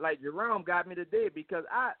often. Like Jerome got me today because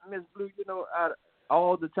Miss Blue,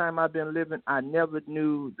 all the time I've been living, I never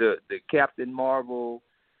knew the Captain Marvel,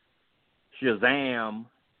 Shazam,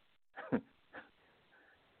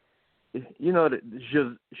 you know,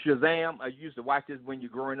 Shazam. I used to watch this when you're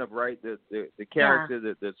growing up, right? The character,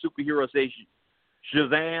 the superhero says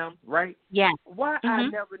Shazam, right? Yeah. Why I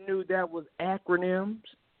never knew that was acronyms?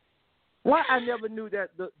 Why I never knew that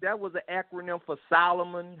that was an acronym for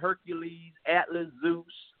Solomon, Hercules, Atlas, Zeus,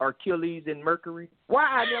 Achilles, and Mercury? Why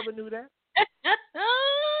I never knew that?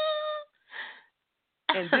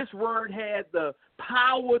 And this word had the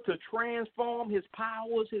power to transform his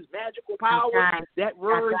powers, his magical powers. Right. That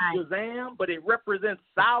word Right. Shazam, but it represents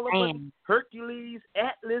Solomon, Hercules,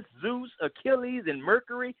 Atlas, Zeus, Achilles, and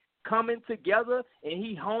Mercury coming together, and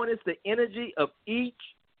he harnessed the energy of each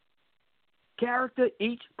character,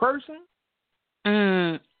 each person.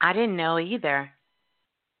 I didn't know either.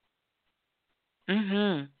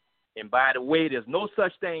 And by the way, there's no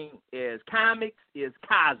such thing as comics, is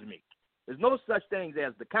cosmic. There's no such things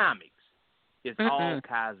as the comics. It's all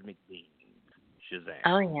cosmic beings. Shazam.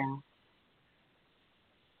 Oh, yeah.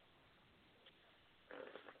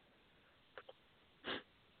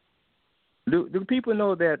 Do people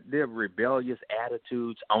know that their rebellious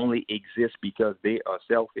attitudes only exist because they are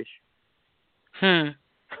selfish?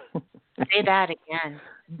 Say that again.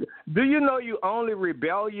 Do you know you only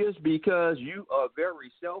rebellious because you are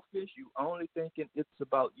very selfish? You only thinking it's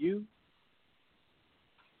about you?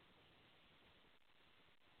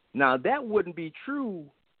 Now, that wouldn't be true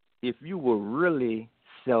if you were really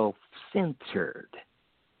self-centered.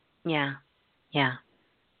 Yeah. Yeah.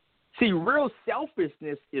 See, real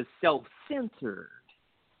selfishness is self-centered.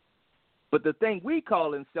 But the thing we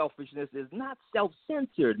call in selfishness is not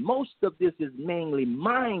self-centered. Most of this is mainly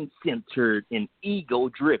mind-centered and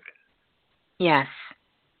ego-driven. Yes.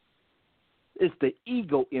 It's the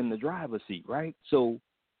ego in the driver's seat, right? So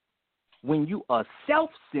when you are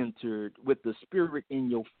self-centered with the spirit in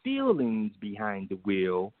your feelings behind the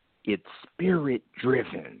wheel, it's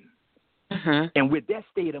spirit-driven. And with that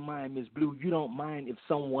state of mind, Ms. Blue, you don't mind if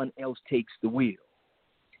someone else takes the wheel.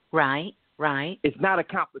 Right, right. It's not a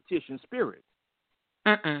competition spirit.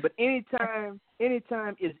 But anytime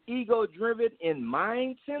it's ego-driven and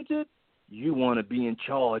mind-centered, you want to be in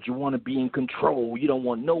charge. You want to be in control. You don't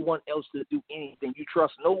want no one else to do anything. You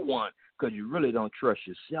trust no one because you really don't trust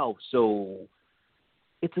yourself. So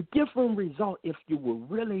it's a different result if you were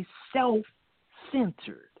really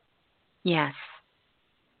self-centered. Yes.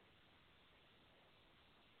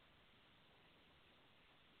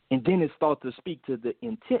 And then it starts to speak to the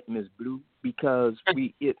intent, Ms. Blue, because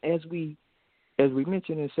as we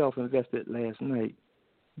mentioned in Self-Invested last night,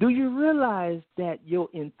 do you realize that your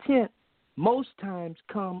intent most times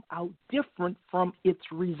come out different from its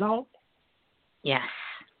result? Yes.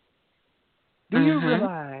 Do you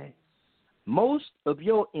realize most of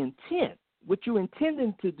your intent, what you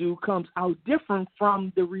intending to do, comes out different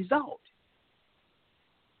from the result?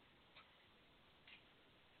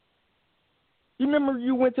 You remember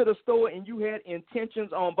you went to the store and you had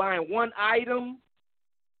intentions on buying one item?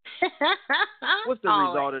 What's the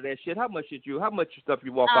result of that shit? How much stuff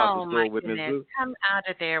you walk out the store with, Ms. Blue? Come out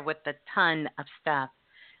of there with a ton of stuff.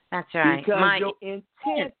 That's right. Because your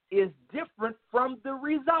intent is different from the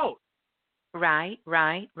result. Right.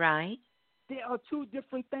 There are two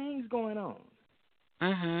different things going on.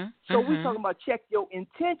 So we're talking about check your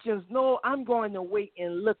intentions. No, I'm going to wait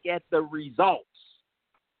and look at the results.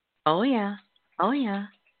 Oh, yeah.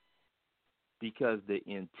 Because the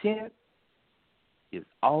intent is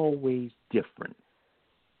always different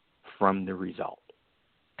from the result.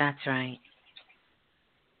 That's right.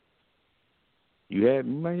 You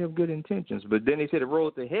might have good intentions, but then they say the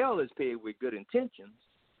road to hell is paved with good intentions.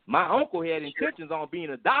 My uncle had intentions on being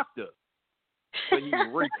a doctor, but he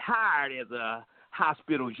retired as a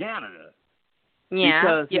hospital janitor.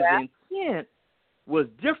 Because his intent was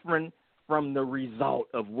different from the result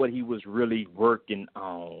of what he was really working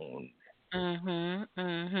on.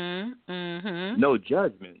 No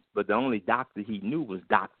judgment, but the only doctor he knew was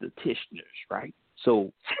Dr. Tishner's, right?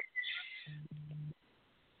 So,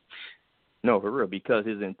 no, for real, because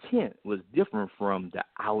his intent was different from the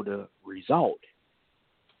outer result.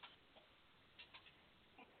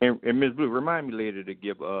 And Ms. Blue, remind me later to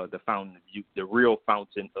give the fountain of youth, the real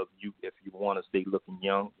fountain of youth, if you want to stay looking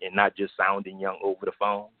young and not just sounding young over the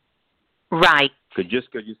phone. Right. Because just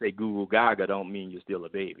because you say Google Gaga don't mean you're still a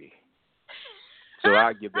baby. So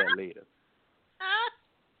I'll give that later.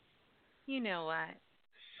 You know what?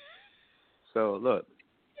 So, look.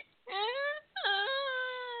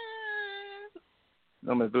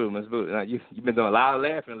 No, Ms. Blue. Now, you've been doing a lot of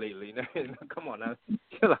laughing lately. Come on now.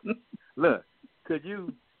 Look, could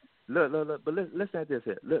you... Look, but listen at this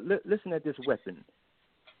here. Listen at this weapon.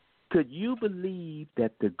 Could you believe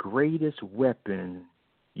that the greatest weapon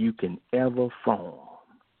you can ever form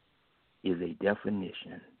is a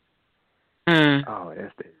definition. Oh,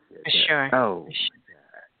 that's the For sure. Oh,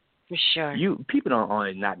 for sure. People don't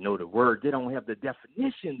only not know the word; they don't have the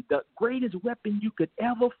definition. The greatest weapon you could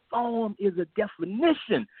ever form is a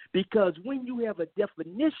definition, because when you have a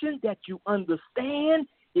definition that you understand,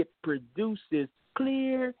 it produces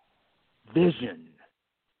clear vision.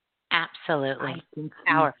 Absolutely. I can see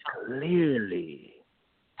Powerful. clearly.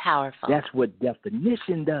 Powerful. That's what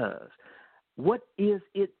definition does. What is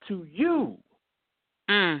it to you?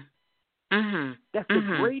 That's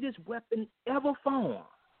the greatest weapon ever formed.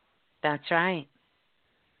 That's right.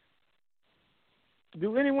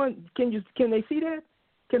 Do anyone can they see that?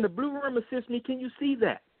 Can the Blue Room assist me? Can you see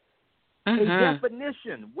that? A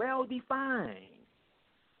definition, well defined.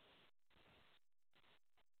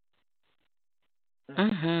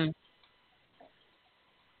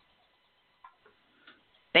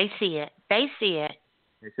 They see it. They see it.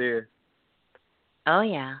 They see it. Oh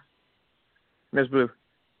yeah. Miss Blue.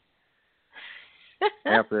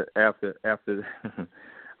 after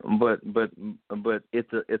but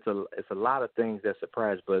it's a lot of things that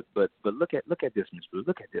surprise, but look at this, Miss Blue.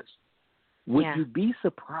 Look at this. Would you be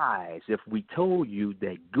surprised if we told you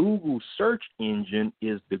that Google search engine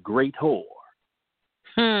is the great whore?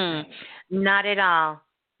 Not at all.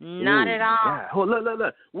 Not at all. Yeah. Oh,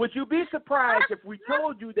 look. Would you be surprised if we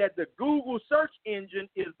told you that the Google search engine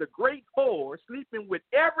is the great whore sleeping with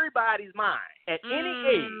everybody's mind at any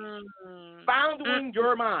age, foundering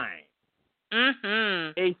your mind?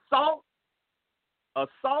 Assault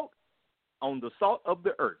on the salt of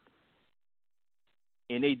the earth.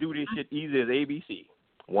 And they do this shit easy as ABC.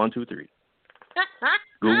 1, 2, 3.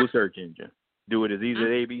 Google search engine. Do it as easy as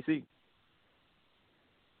ABC.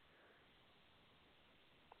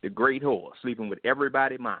 The great whore, sleeping with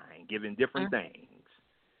everybody's mind, giving different things,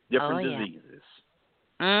 different diseases.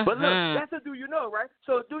 But look, that's a do you know, right?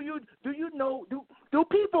 So do you know, do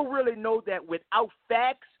people really know that without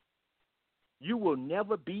facts, you will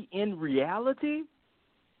never be in reality?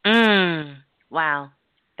 Wow,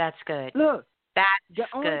 that's good. Look, that's the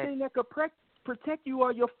only thing that could protect you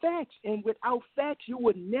are your facts, and without facts, you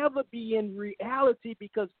would never be in reality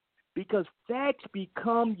because facts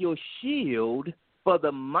become your shield for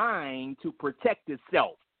the mind to protect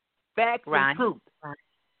itself. Facts and truth.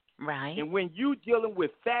 Right. And when you dealing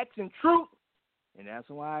with facts and truth, and that's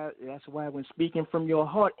why when speaking from your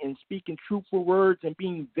heart and speaking truthful words and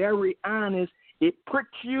being very honest, it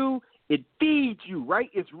pricks you, it feeds you,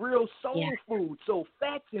 right? It's real soul food. So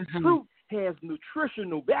facts and truth has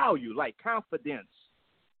nutritional value like confidence,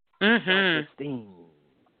 self-esteem,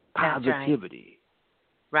 positivity.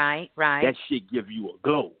 Right. That shit give you a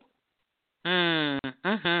glow.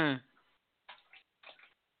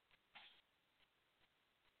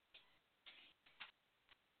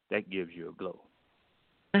 That gives you a glow.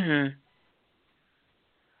 Can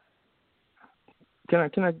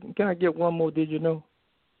I get one more? Did you know?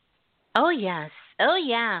 Oh yes. Oh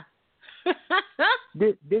yeah.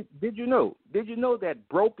 Did you know? Did you know that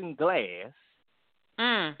broken glass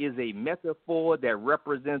is a metaphor that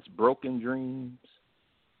represents broken dreams?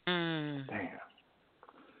 Damn.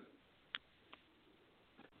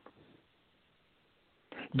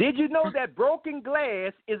 Did you know that broken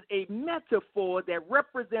glass is a metaphor that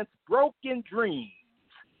represents broken dreams?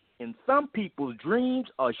 And some people's dreams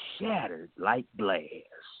are shattered like glass.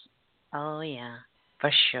 Oh, yeah,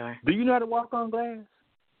 for sure. Do you know how to walk on glass?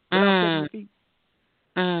 Without touching your feet?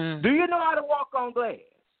 Do you know how to walk on glass?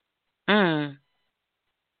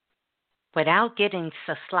 Without getting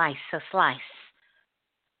a slice.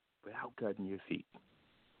 Without cutting your feet.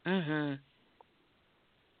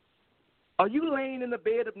 Are you laying in a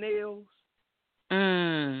bed of nails?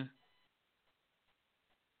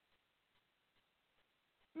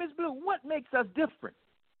 Miss Blue, what makes us different?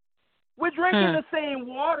 We're drinking the same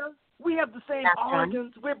water. We have the same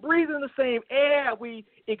organs. We're breathing the same air. We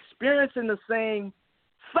experiencing the same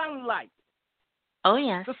sunlight. Oh,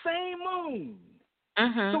 yes. The same moon.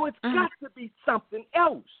 So it's got to be something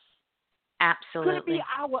else. Absolutely. Could it be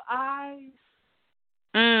our eyes?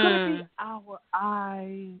 Could it be our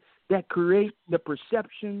eyes that create the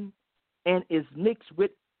perception and is mixed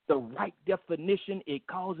with the right definition? It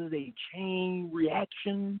causes a chain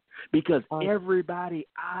reaction because everybody's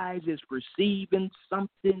eyes is perceiving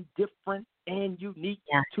something different and unique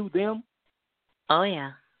to them. Oh,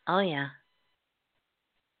 yeah.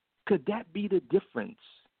 Could that be the difference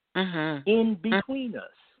in between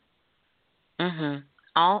us?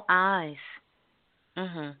 All eyes.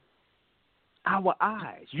 Our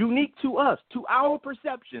eyes, unique to us, to our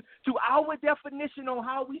perception, to our definition on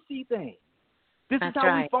how we see things. This is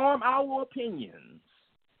how we form our opinions.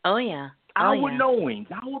 Oh, yeah. our knowings,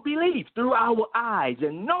 our beliefs through our eyes,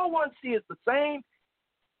 and no one sees the same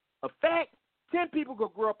effect. 10 people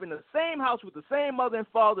could grow up in the same house with the same mother and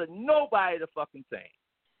father, nobody the fucking same.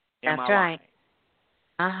 Am That's I right.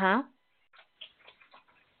 lying?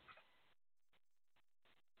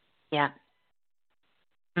 Yeah.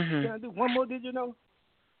 Can I do one more? Did you know?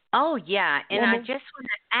 Oh, yeah. And One I more? just want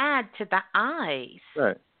to add to the eyes.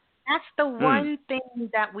 Right. That's the one thing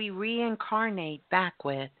that we reincarnate back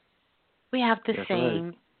with. We have the That's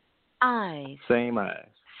same eyes. Same eyes.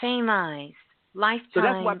 Same eyes. Lifetime. So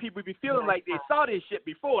that's why people be feeling like they saw this shit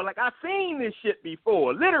before. Like, I've seen this shit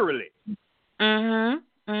before, literally. You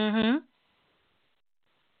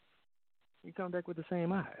come back with the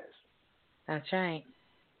same eyes. That's right.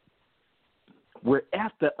 We're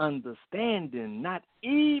after understanding, not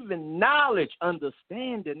even knowledge,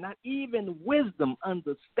 understanding, not even wisdom,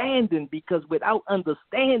 understanding, because without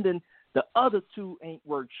understanding, the other two ain't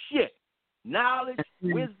worth shit. Knowledge,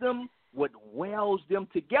 wisdom, what welds them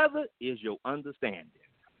together is your understanding.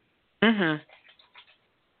 Yeah.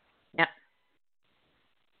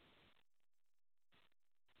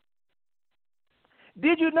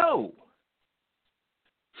 Did you know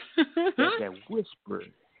that whisper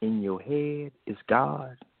in your head is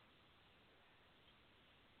God?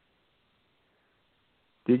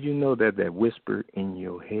 Did you know that whisper in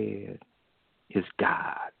your head is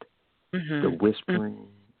God? The whispering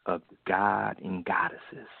of the God and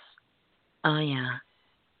goddesses. Oh, yeah.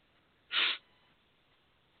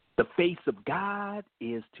 The face of God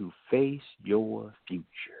is to face your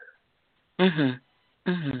future.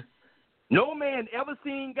 No man ever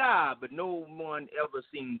seen God, but no one ever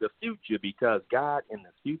seen the future, because God and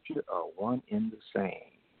the future are one and the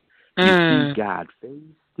same. You see God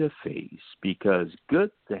face to face, because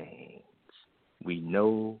good things we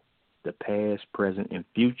know the past, present, and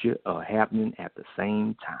future are happening at the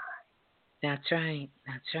same time. That's right.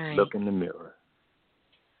 That's right. Look in the mirror.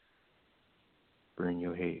 Bring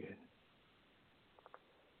your head.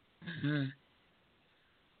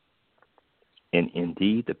 And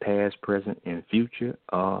indeed, the past, present, and future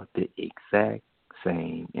are the exact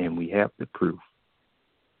same, and we have the proof.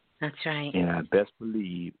 That's right. And I best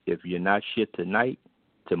believe if you're not shit tonight,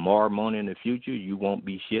 tomorrow morning in the future, you won't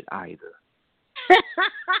be shit either.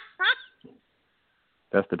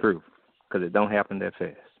 That's the proof, because it don't happen that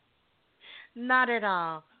fast. Not at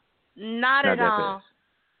all. Not at all.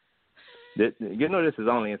 Fast. You know this is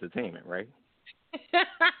only entertainment, right?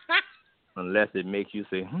 Unless it makes you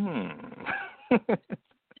say,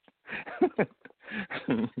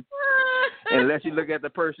 Unless you look at the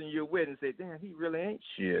person you're with and say, damn, he really ain't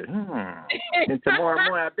shit. And tomorrow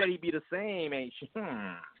morning, I bet he be the same, ain't shit.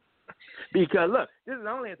 Because, look, this is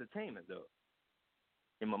only entertainment, though.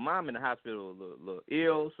 And my mom in the hospital a little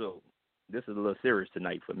ill, so this is a little serious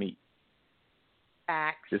tonight for me.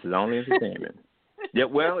 Facts. This is only entertainment. Yeah,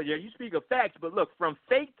 you speak of facts, but look, from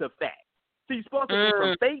faith to fact. So you're supposed to be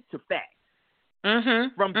from faith to fact.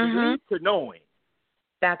 From belief to knowing.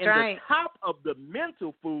 That's right. The top of the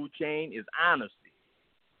mental food chain is honesty.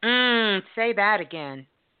 Say that again.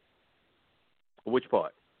 Which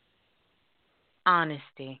part?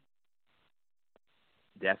 Honesty.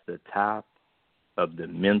 That's the top of the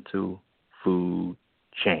mental food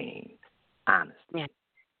chain. Honesty. Yeah.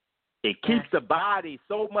 It keeps the body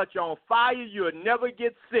so much on fire you'll never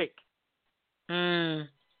get sick. Now,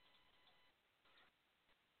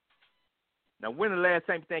 when the last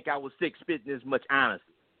time you think I was sick spitting this much honesty?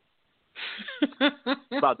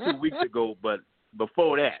 About 2 weeks ago, but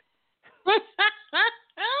before that.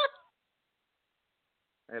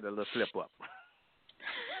 I had a little slip up.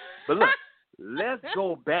 But look, let's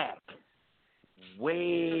go back,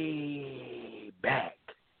 way back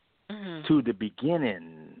to the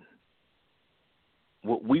beginning,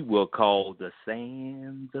 what we will call the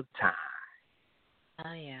sands of time.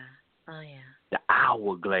 Oh, yeah. The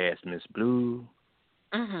hourglass, Miss Blue,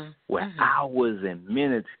 where hours and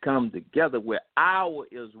minutes come together, where hour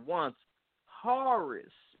is once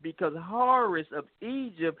Horus, because Horus of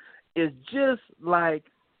Egypt is just like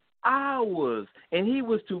ours, and he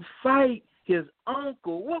was to fight his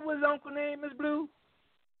uncle. What was his uncle's name, Miss Blue?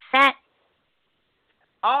 Set.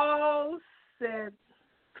 All Set.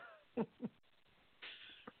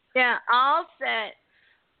 Yeah, all set.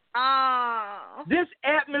 Oh. This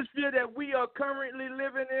atmosphere that we are currently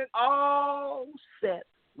living in, all set,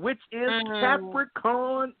 which is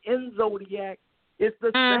Capricorn in Zodiac. It's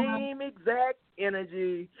the same exact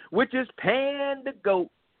energy, which is Pan the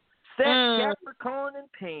goat. Set, Capricorn,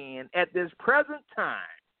 and Pan at this present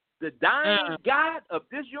time. The dying god of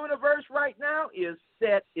this universe right now is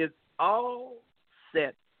Set. It's all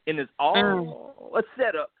set. And it's all a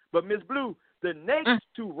setup But Miss Blue, the next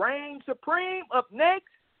to reign supreme up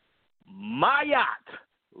next, my yacht,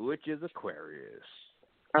 which is Aquarius.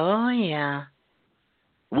 Oh, yeah.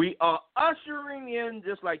 We are ushering in,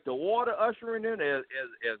 just like the water ushering in, as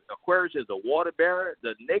Aquarius is the water bearer.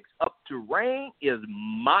 The next up to reign is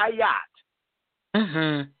my yacht.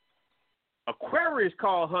 Mm-hmm. Aquarius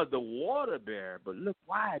called her the water bearer, but look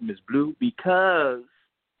why, Miss Blue? Because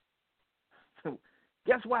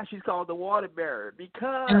guess why she's called the water bearer?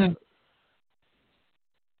 Because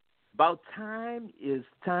about time is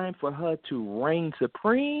time for her to reign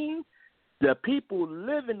supreme. The people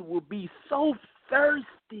living will be so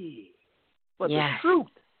thirsty for the truth,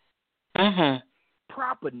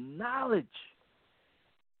 proper knowledge.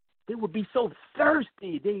 They would be so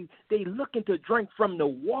thirsty. They looking to drink from the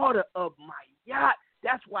water of my yacht.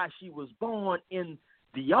 That's why she was born in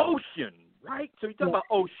the ocean, right? So you talk about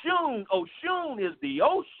Oshun. Oshun is the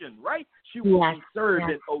ocean, right? She will be served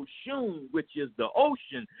in Oshun, which is the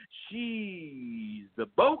ocean. She's the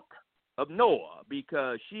boat of Noah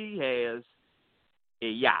because she has a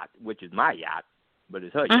yacht, which is my yacht, but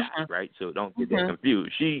it's her yacht, right? So don't get that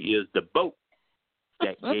confused. She is the boat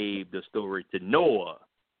that gave the story to Noah.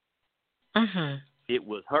 It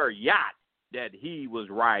was her yacht that he was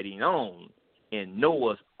riding on, and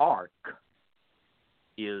Noah's ark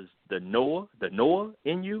is the Noah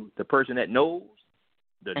in you, the person that knows,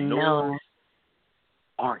 the Noah's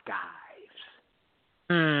archives.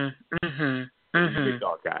 Check the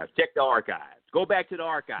archives. Check the archives. Go back to the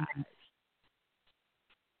archives.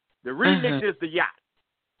 The remix is the yacht.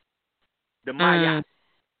 The my yacht.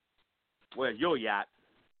 Where's your yacht?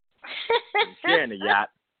 Sharing the yacht.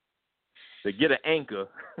 To get an anchor,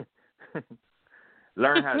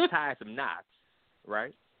 learn how to tie some knots,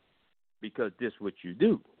 right? Because this is what you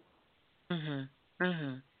do.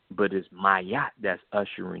 But it's my yacht that's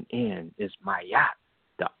ushering in. It's my yacht,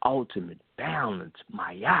 the ultimate balance,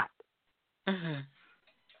 my yacht.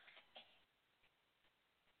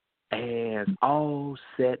 As all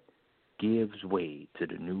set gives way to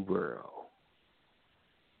the new world,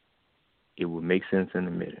 it will make sense in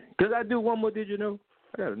a minute. Because I do one more, did you know?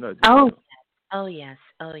 I got another. Oh, yes.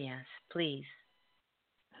 Oh, yes. Please.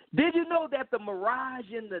 Did you know that the mirage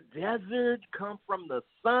in the desert come from the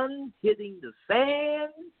sun hitting the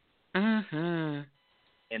sand?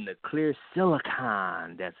 And the clear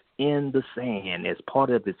silicon that's in the sand as part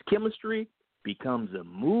of its chemistry becomes a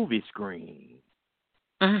movie screen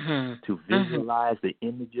to visualize the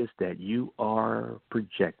images that you are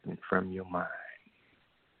projecting from your mind.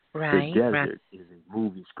 The desert is a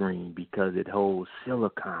movie screen because it holds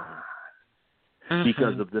silicon.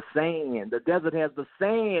 Because of the sand. The desert has the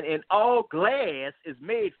sand, and all glass is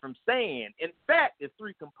made from sand. In fact, it's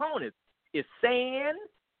three components. It's sand,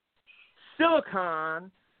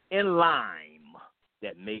 silicon, and lime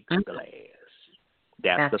that makes glass.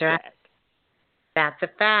 That's a fact. That's a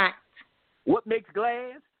fact. What makes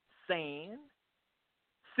glass? Sand,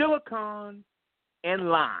 silicon, and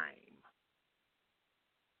lime.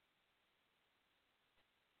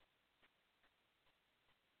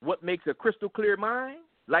 What makes a crystal clear mind?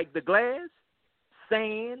 Like the glass,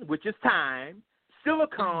 sand, which is time,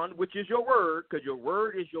 silicon, which is your word, because your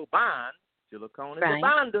word is your bond. Silicon is a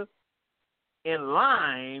bonder. And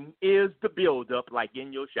lime is the buildup, like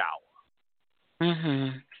in your shower.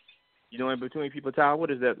 You know, in between people towel, what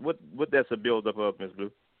is that? What that's a buildup of, Miss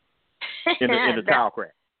Blue? In the towel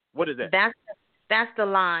crack. What is that? That's the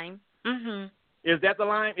lime. Is that the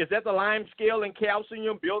lime? Is that the lime scale and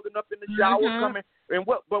calcium building up in the shower coming? And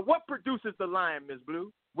what produces the lime, Miss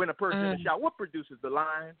Blue? When a person in the shower, what produces the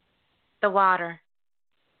lime? The water.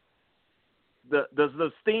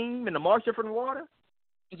 The steam and the moisture from the water?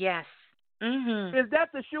 Yes. Is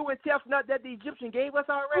that the shoe and chestnut that the Egyptian gave us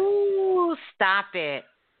already? Ooh, stop it.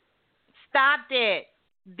 Stop it.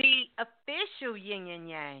 The official yin and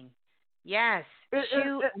yang. Yes. Is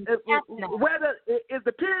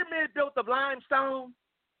the pyramid built of limestone?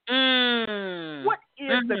 What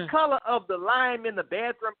is the color of the lime in the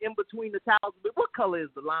bathroom in between the towels? What color is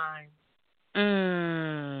the lime?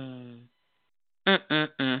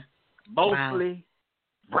 Mostly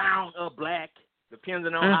brown or black,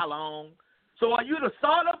 depending on how long. So are you the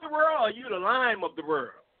salt of the world or are you the lime of the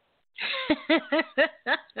world?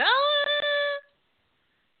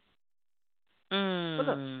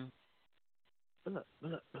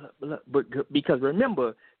 But because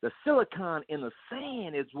remember, the silicon in the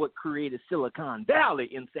sand is what created Silicon Valley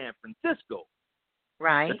in San Francisco.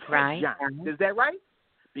 Right. Is that right?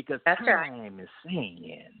 Because time is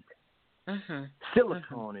sand.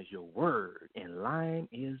 Silicon is your word, and lime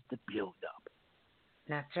is the buildup.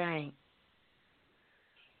 That's right.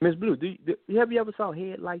 Miss Blue, have you ever saw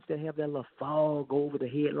headlights that have that little fog over the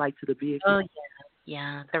headlights of the vehicle? Oh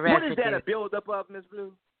yeah. The residue. What is that a buildup of, Miss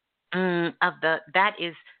Blue? That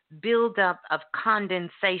is buildup of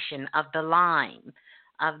condensation of the lime,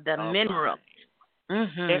 of the mineral.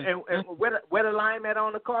 And where the lime at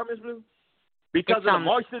on the car, Miss Blue? Because of the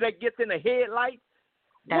moisture that gets in the headlight.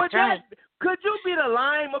 That's right. Could you be the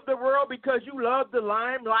lime of the world because you love the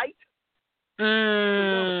limelight?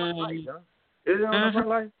 Is it on the front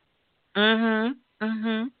light?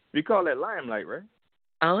 We call that limelight, right?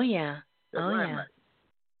 Oh yeah. That's limelight.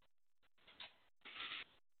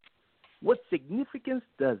 What significance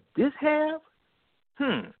does this have?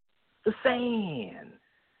 The sand.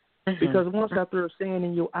 Because once I throw sand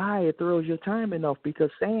in your eye, it throws your timing off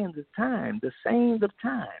because sand is time, the sands of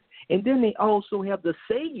time. And then they also have the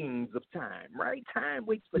sayings of time, right? Time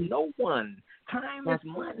waits for no one. Time is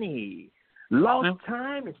money. Lost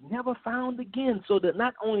time is never found again. So that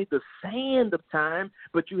not only the sand of time,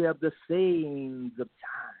 but you have the sayings of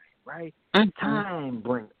time, right? Time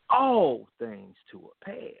brings all things to a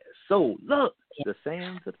pass. So look, the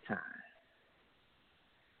sands of time.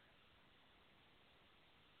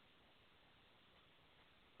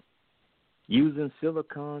 Using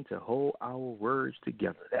silicon to hold our words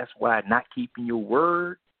together. That's why not keeping your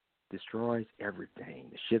word destroys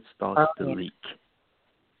everything. The shit starts to leak.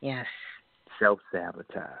 Yes.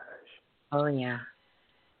 Self-sabotage. Oh, yeah.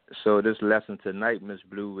 So this lesson tonight, Miss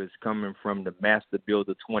Blue, is coming from the Master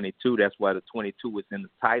Builder 22. That's why the 22 is in the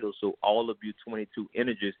title. So all of you 22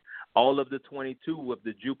 energies, all of the 22 of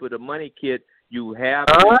the Jupiter Money Kit, you have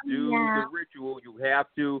to do the ritual. You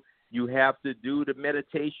have to do the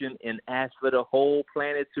meditation and ask for the whole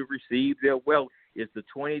planet to receive their wealth. It's the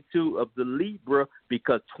 22 of the Libra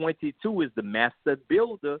because 22 is the master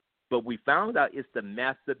builder, but we found out it's the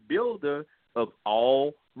master builder of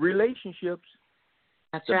all relationships.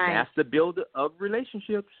 That's the right. master builder of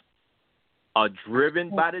relationships are driven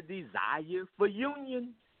by the desire for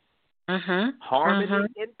union, harmony,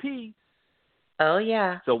 and peace. Oh,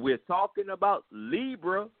 yeah. So we're talking about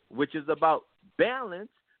Libra, which is about balance,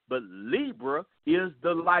 but Libra is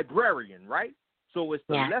the librarian, right? So it's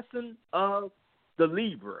the lesson of the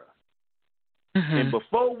Libra. And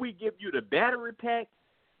before we give you the battery pack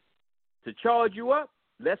to charge you up,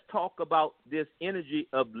 let's talk about this energy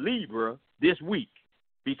of Libra this week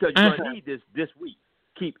because you're going to need this week.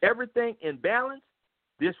 Keep everything in balance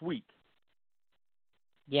this week.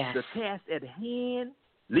 Yes. The task at hand,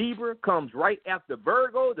 Libra, comes right after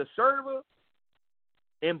Virgo, the server,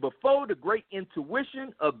 and before the great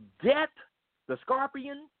intuition of death, the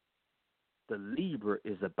Scorpion. The Libra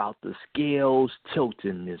is about the scales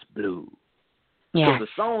tilting, Miss Blue. Yes. So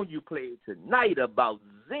the song you played tonight about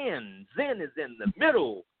Zen is in the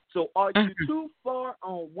middle. So are you too far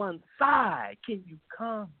on one side? Can you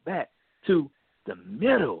come back to the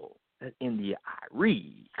middle? In the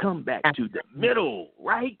Irie, come back to the middle,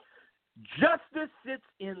 right? Justice sits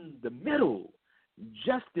in the middle.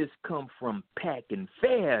 Justice comes from packing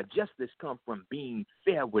fair. Justice comes from being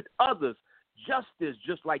fair with others. Justice,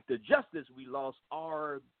 just like the justice we lost,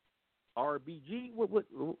 RBG.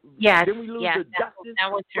 Yes. Didn't we lose the justice?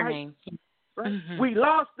 That was her right? name. Right? We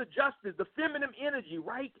lost the justice, the feminine energy,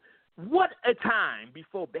 right? What a time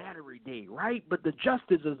before Battery Day, right? But the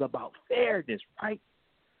justice is about fairness, right?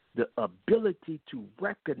 The ability to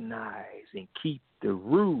recognize and keep the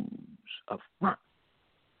rules up front.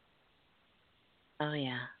 Oh,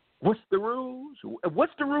 yeah. What's the rules?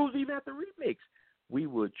 What's the rules even at the remix? We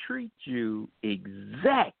will treat you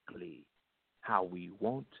exactly how we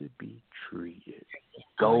want to be treated.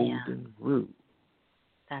 Golden rule.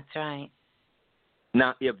 That's right.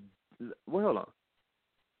 Now, hold on.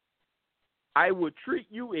 I will treat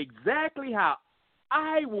you exactly how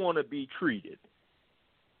I want to be treated.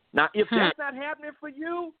 Now, if that's not happening for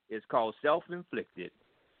you, it's called self-inflicted.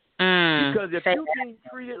 Because if you get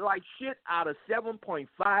treated like shit out of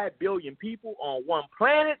 7.5 billion people on one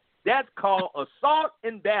planet, that's called assault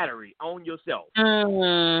and battery on yourself.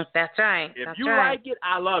 That's right. If that's you right. like it,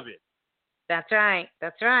 I love it. That's right.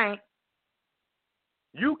 That's right.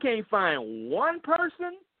 You can't find one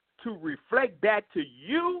person to reflect back to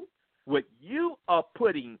you what you are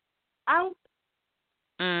putting out.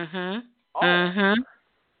 Or,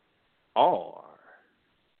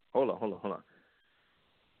 hold on.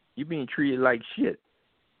 You being treated like shit.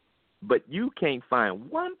 But you can't find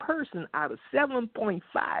one person out of 7.5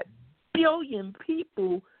 billion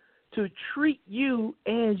people to treat you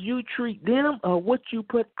as you treat them or what you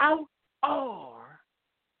put out. Or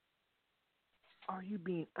are you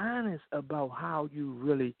being honest about how you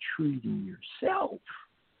really treating yourself?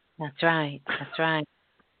 That's right. That's right.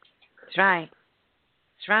 That's right.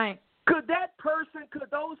 That's right. Could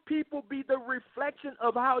those people be the reflection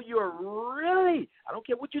of how you're really? I don't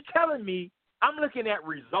care what you're telling me. I'm looking at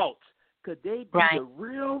results. Could they be the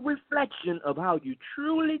real reflection of how you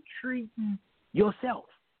truly treat yourself?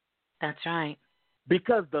 That's right.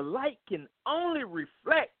 Because the light can only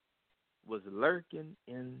reflect what's lurking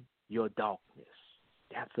in your darkness.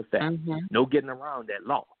 That's a fact. Mm-hmm. No getting around that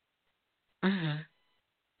law. Mm-hmm.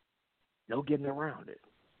 No getting around it.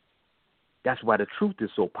 That's why the truth is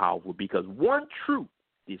so powerful, because one truth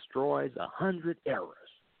destroys 100 errors.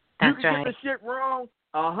 That's you can right. get the shit wrong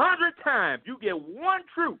 100 times. You get one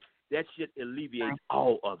truth, that shit alleviates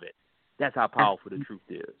all of it. That's how powerful the truth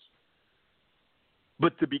is.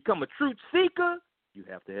 But to become a truth seeker, you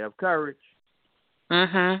have to have courage.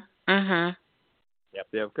 Mm-hmm. Mm-hmm. You have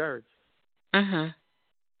to have courage. Mm-hmm.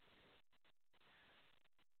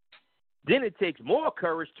 Then it takes more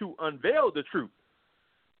courage to unveil the truth.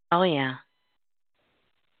 Oh, yeah.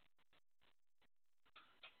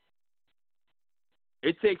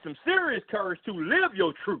 It takes some serious courage to live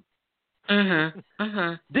your truth. Mm-hmm.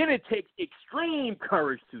 Mm-hmm. Then it takes extreme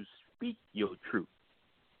courage to speak your truth.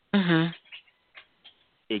 Mm-hmm.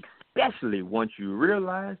 Especially once you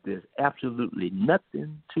realize there's absolutely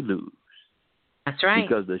nothing to lose. That's right.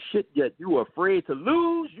 Because the shit that you are afraid to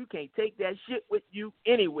lose, you can't take that shit with you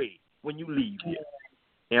anyway when you leave here.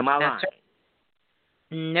 Am I lying? Right.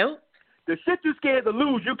 Nope. The shit you're scared to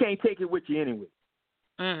lose, you can't take it with you anyway.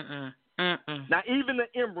 Mm-mm. Mm-mm. Now, even the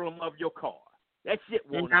emblem of your car, that shit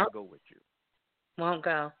will not go with you. Won't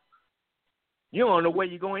go. You don't know where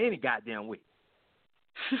you're going any goddamn way.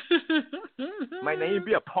 Might not even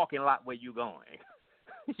be a parking lot where you're going.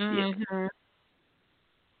 Mm-hmm.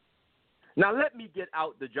 Now, let me get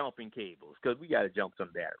out the jumping cables, because we got to jump some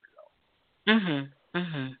batteries off. Mm-hmm.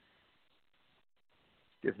 Mm-hmm.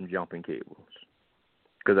 Get some jumping cables.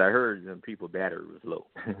 Because I heard some people battery was low.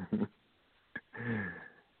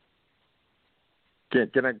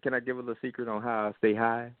 Can I give a little secret on how I stay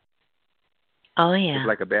high? Oh, yeah. It's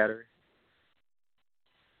like a battery.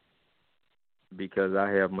 Because I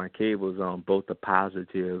have my cables on both the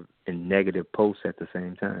positive and negative posts at the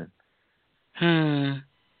same time.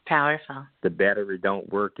 Powerful. The battery don't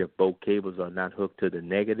work if both cables are not hooked to the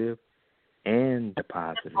negative and the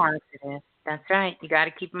positive. That's right. You got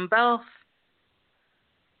to keep them both.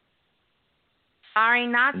 Sorry,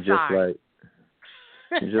 not sorry.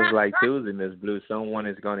 Just like Tuesday, Miss Blue, someone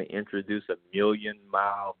is going to introduce a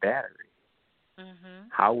 1,000,000-mile battery. Mm-hmm.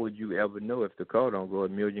 How would you ever know if the car don't go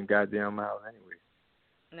 1,000,000 goddamn miles anyway?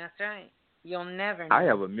 That's right. You'll never know. I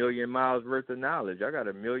have 1,000,000 miles worth of knowledge. I got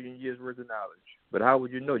 1,000,000 years worth of knowledge. But how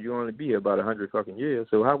would you know? You only be here about 100 fucking years,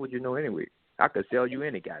 so how would you know anyway? I could sell you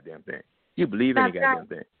any goddamn thing. You believe any goddamn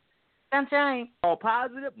thing. That's right. All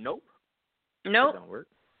positive? Nope. Nope. That don't work.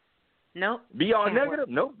 Nope. Be all Can't negative? work.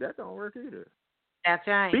 Nope, that don't work either. That's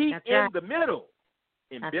right. Be That's in right. the middle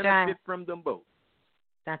and That's benefit right. from them both.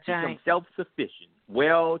 That's Become right. self-sufficient,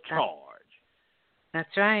 well-charged.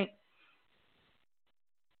 That's right.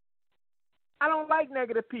 I don't like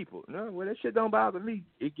negative people. No, well, that shit don't bother me.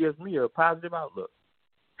 It gives me a positive outlook.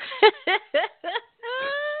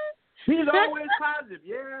 He's always positive.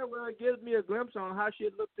 Yeah, well, it gives me a glimpse on how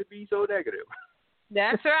shit look to be so negative.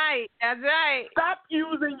 That's right. That's right. Stop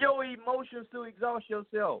using your emotions to exhaust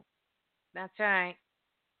yourself. That's right.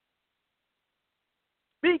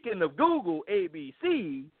 Speaking of Google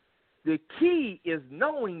ABC, the key is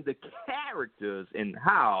knowing the characters and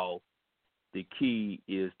how the key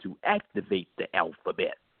is to activate the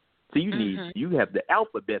alphabet. So you have the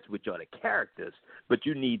alphabets, which are the characters, but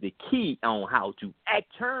you need the key on how to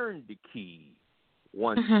turn the key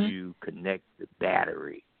once you connect the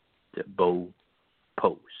battery to both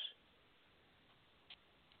posts.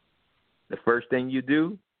 The first thing you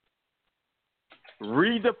do,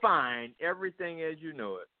 redefine everything as you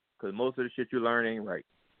know it, because most of the shit you learn ain't right.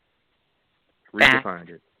 Redefine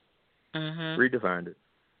it. Redefine it.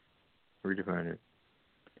 Redefine it.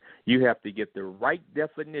 You have to get the right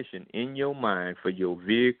definition in your mind for your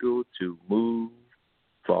vehicle to move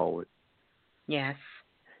forward. Yes.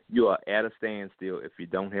 You are at a standstill if you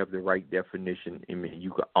don't have the right definition. I mean,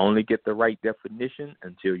 you can only get the right definition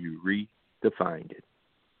until you redefine it.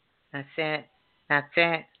 That's it. That's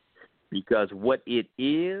it. Because what it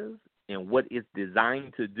is and what it's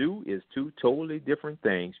designed to do is two totally different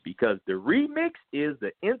things. Because the remix is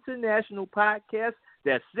the international podcast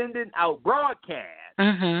that's sending out broadcasts.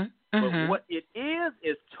 But what it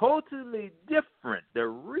is totally different. The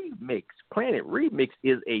remix, Planet Remix,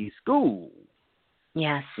 is a school.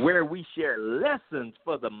 Yes. Where we share lessons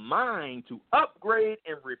for the mind to upgrade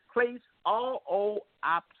and replace all old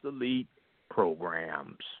obsolete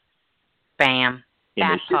programs. Bam. And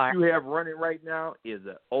That the shit part. you have running right now is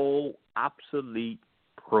an old, obsolete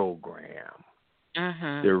program.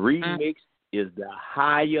 Mhm. The remix is the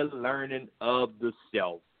higher learning of the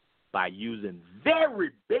self by using very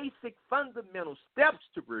basic fundamental steps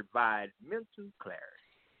to provide mental clarity.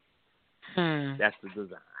 That's the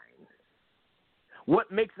design.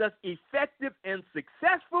 What makes us effective and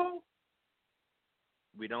successful?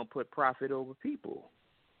 We don't put profit over people.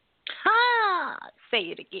 Ha!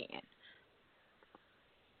 Say it again.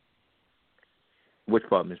 Which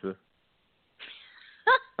part, Miss Blue?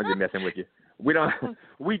 I'm just messing with you. We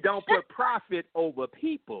don't put profit over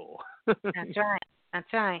people. That's right.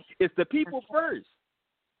 That's right. It's the people first.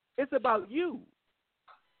 It's about you.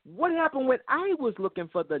 What happened when I was looking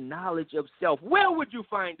for the knowledge of self? Where would you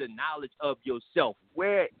find the knowledge of yourself?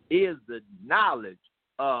 Where is the knowledge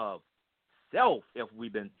of self if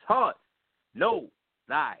we've been taught know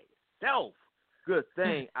thyself? Good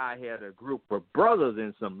thing I had a group of brothers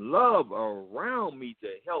and some love around me to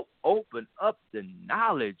help open up the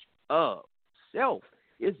knowledge of self.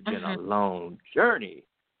 It's been a long journey,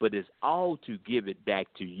 but it's all to give it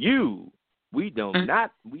back to you. We do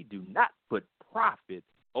not put profit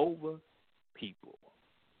over people.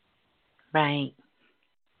 Right.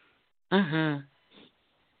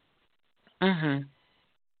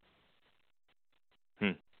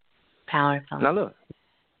 Powerful. Now look,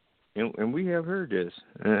 and we have heard this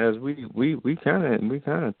as we kind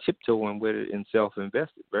of tiptoeing with it in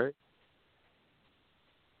self-invested, right?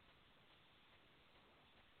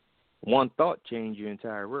 One thought changed your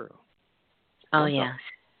entire world. Oh, yes.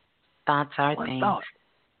 Thoughts are One things. thought.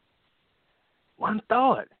 One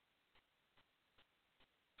thought.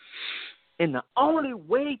 And the only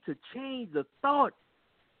way to change the thought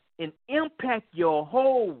and impact your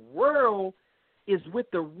whole world is with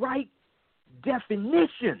the right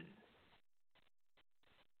definition.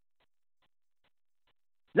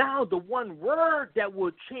 Now, the one word that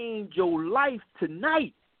will change your life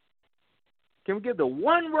tonight. Can we give the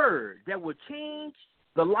one word that will change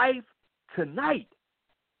the life tonight?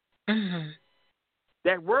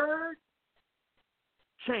 That word,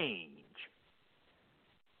 change.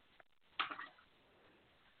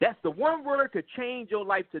 That's the one word to change your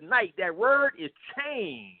life tonight. That word is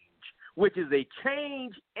change, which is a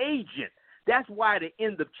change agent. That's why the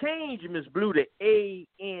end of change, Miss Blue, the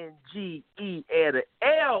A-N-G-E, and the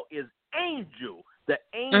L is angel, the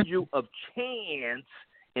angel of chance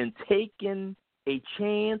and taking a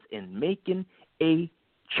chance and making a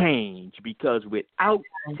change. Because without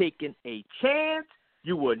taking a chance,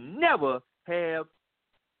 you will never have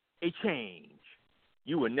a change.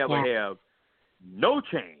 You will never have no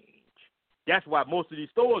change. That's why most of these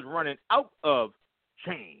stores running out of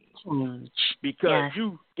change. Because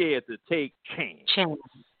you scared to take chance.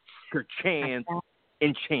 Because chance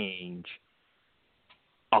and change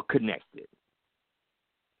are connected.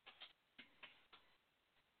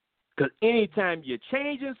 Because anytime you're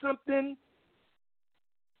changing something,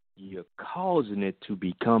 you're causing it to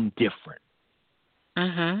become different.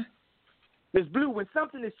 Miss Blue, when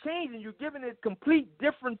something is changing, you're giving it complete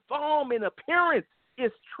different form and appearance.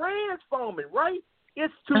 It's transforming, right?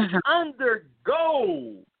 It's to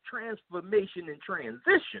undergo transformation and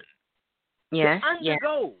transition. Yes. To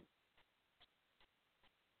undergo.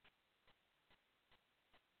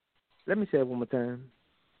 Let me say it one more time.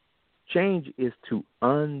 Change is to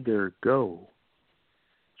undergo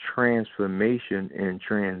transformation and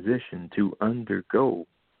transition. To undergo,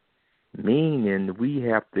 meaning we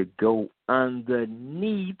have to go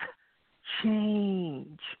underneath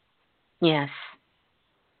change. Yes.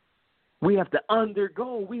 We have to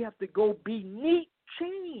undergo. We have to go beneath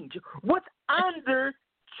change. What's under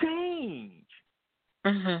change?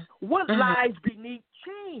 What lies beneath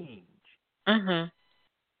change?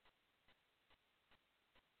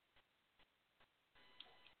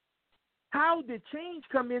 How did change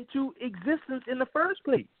come into existence in the first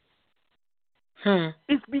place?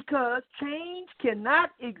 It's because change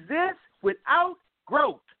cannot exist without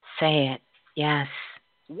growth. Say it. Yes.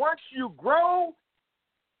 Once you grow,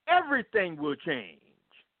 everything will change.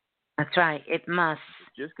 That's right. It must.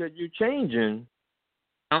 Just because you're changing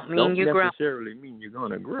don't you grow. necessarily mean you're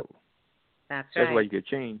going to grow. That's That's right. why you can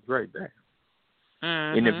change right back.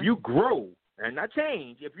 And if you grow, and not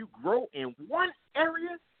change, if you grow in one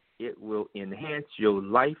area, it will enhance your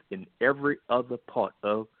life in every other part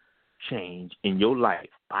of change in your life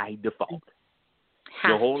by default.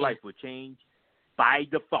 Your whole life will change by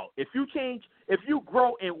default. If you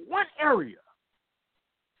grow in one area,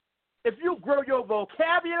 if you grow your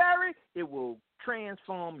vocabulary, it will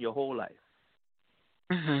transform your whole life.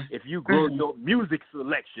 If you grow your music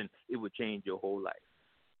selection, it will change your whole life.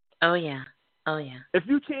 Oh, yeah. Oh, yeah. If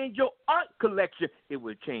you change your art collection, it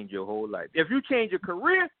would change your whole life. If you change your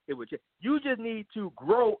career, it would change. You just need to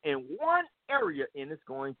grow in one area, and it's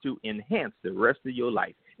going to enhance the rest of your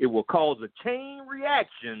life. It will cause a chain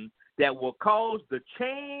reaction that will cause the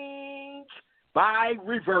change by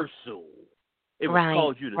reversal. It will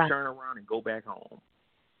cause you to turn around and go back home.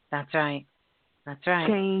 That's right. That's right.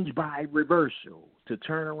 Change by reversal, to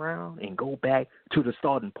turn around and go back to the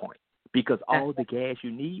starting point. Because all the gas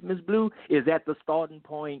you need, Miss Blue, is at the starting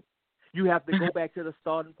point. You have to go back to the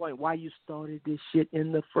starting point. Why you started this shit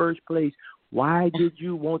in the first place? Why did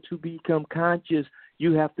you want to become conscious?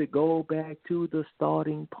 You have to go back to the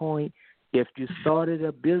starting point. If you started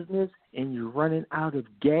a business and you're running out of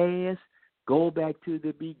gas, go back to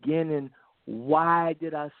the beginning. Why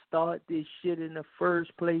did I start this shit in the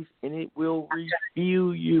first place? And it will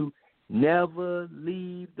refuel you. Never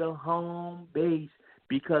leave the home base,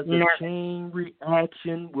 because the chain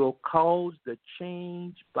reaction will cause the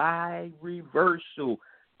change by reversal.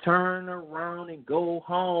 Turn around and go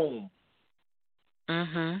home.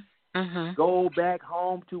 Go back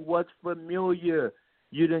home to what's familiar.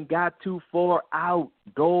 You done got too far out.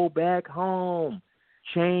 Go back home.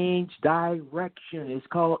 Change direction. It's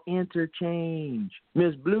called interchange.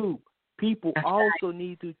 Miss Blue, people also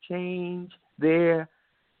need to change their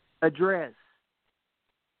address.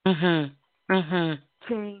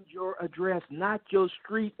 Change your address, not your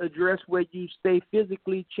street address where you stay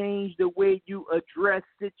physically. Change the way you address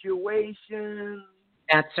situations.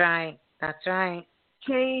 That's right. That's right.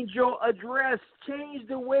 Change your address. Change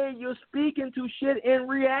the way you're speaking to shit and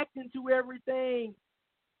reacting to everything.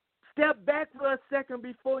 Step back for a second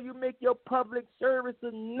before you make your public service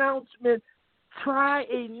announcement. Try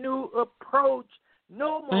a new approach.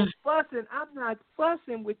 No more fussing. I'm not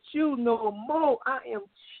fussing with you no more. I am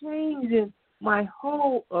changing my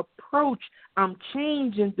whole approach. I'm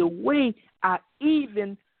changing the way I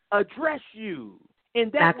even address you.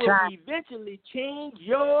 And that will eventually change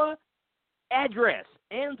your address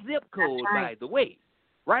and zip code, by the way.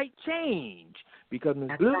 Right? Change. Because,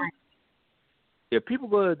 Ms. Blue, if people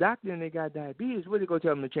go to the doctor and they got diabetes, what are they going to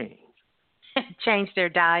tell them to change? Change their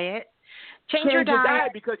diet. Change your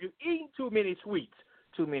diet because you're eating too many sweets.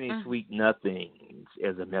 Too many sweet nothings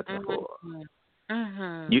as a metaphor.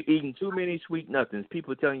 You're eating too many sweet nothings.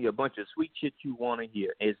 People telling you a bunch of sweet shit you want to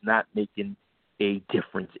hear. It's not making a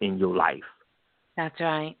difference in your life. That's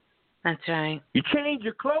right. That's right. You change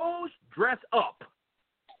your clothes, dress up.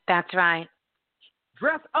 That's right.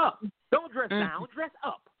 Dress up. Don't dress down, dress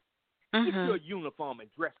up. Get your uniform and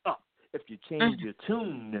dress up. If you change your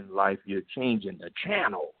tune in life, you're changing the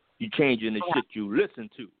channel. You're changing the shit you listen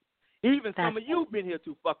to. Even some of you been here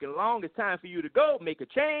too fucking long. It's time for you to go, make a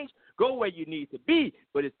change, go where you need to be.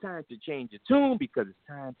 But it's time to change your tune because it's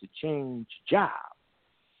time to change job.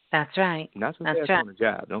 That's right. Not so fast on the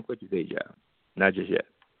job. Don't quit your day job. Not just yet.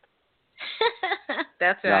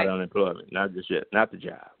 That's right. Not unemployment. Not just yet. Not the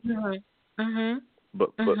job. But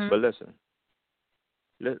listen.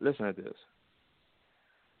 Listen to this.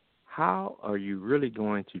 How are you really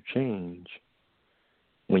going to change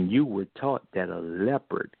when you were taught that a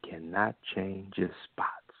leopard cannot change his spots?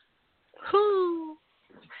 Who?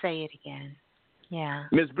 Say it again. Yeah.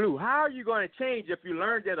 Miss Blue, how are you going to change if you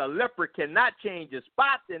learned that a leopard cannot change his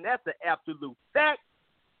spots, and that's an absolute fact?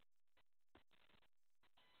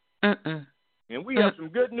 And we have some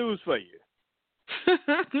good news for you.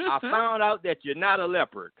 I found out that you're not a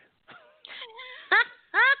leopard.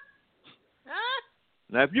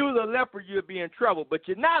 Now, if you was a leopard, you'd be in trouble, but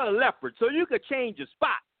you're not a leopard, so you could change your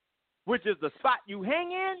spot, which is the spot you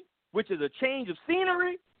hang in, which is a change of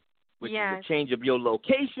scenery, which is a change of your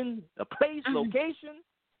location, the place, location,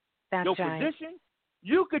 your position.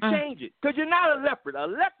 You could change it because you're not a leopard. A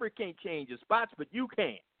leopard can't change his spots, but you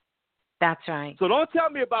can. That's right. So don't tell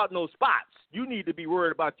me about no spots. You need to be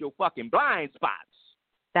worried about your fucking blind spots.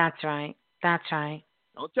 That's right. That's right.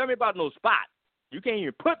 Don't tell me about no spot. You can't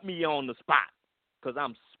even put me on the spot because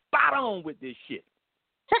I'm spot on with this shit.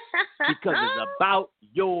 Because it's about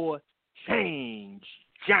your change,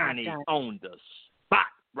 Johnny on the spot,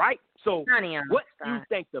 right? So what do you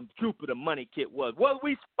think the Jupiter money kit was? Was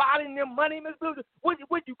we spotting them money, Miss Blue?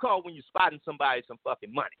 What you call when you spotting somebody some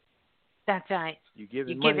fucking money? That's right. You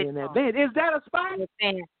giving money in that band. Is that a spot?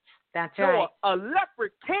 That's right. A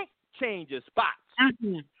leopard can't change his spots.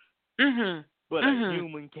 But a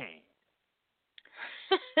human can.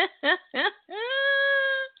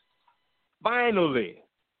 Finally,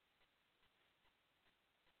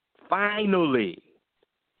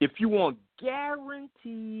 if you want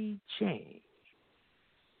guaranteed change,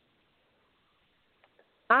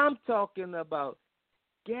 I'm talking about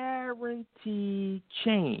guaranteed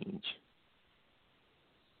change.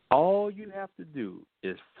 all you have to do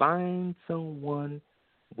is find someone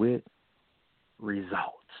with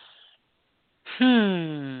results.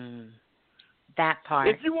 That part.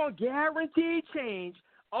 If you want guaranteed change,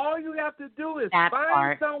 all you have to do is That find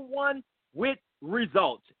part. someone with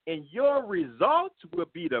results, and your results will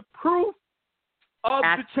be the proof of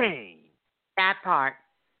the change. That part.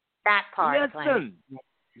 That part.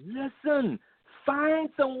 Listen. Find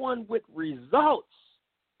someone with results.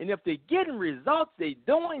 And if they're getting results, they're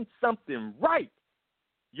doing something right.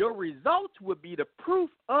 Your results will be the proof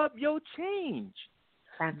of your change.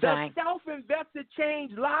 That's the right. Self-invested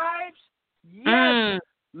change lives? Yes.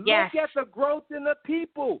 Look at the growth in the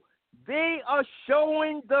people. They are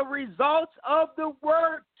showing the results of the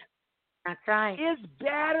work. That's right. It's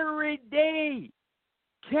Battery Day.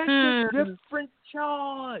 Catch a different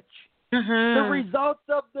charge. The results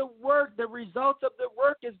of the work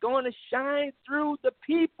is going to shine through the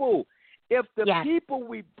people. If the people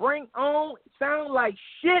we bring on sound like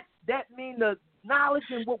shit, that means the knowledge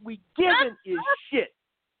and what we given is shit.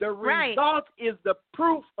 The result is the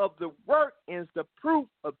proof of the work, is the proof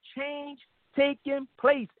of change taking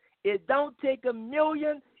place. It don't take 1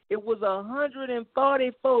 million. It was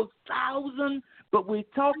 144,000. But we're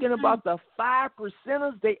talking about the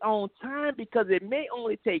 5%ers. They on time because it may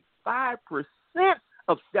only take 5%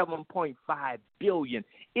 of 7.5 billion.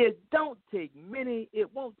 It don't take many.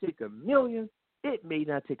 It won't take 1 million. It may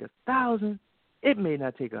not take 1,000. It may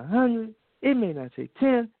not take 100. It may not take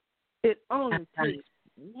 10. It only takes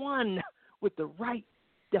one with the right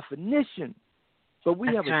definition. But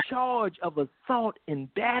we have a charge of assault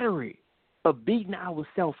and battery, of beating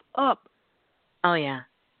ourselves up. Oh, yeah.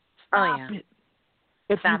 Stop it.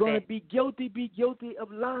 If you're going to be guilty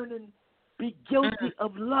of learning. Be guilty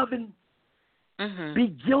of loving. Be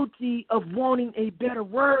guilty of wanting a better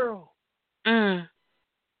world.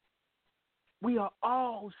 We are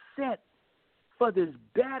all set for this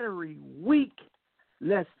battery week.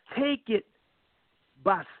 Let's take it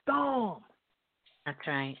by storm. That's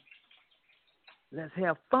right. Let's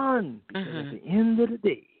have fun, because at the end of the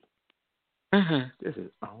day, this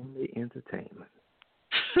is only entertainment.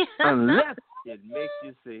 Unless it makes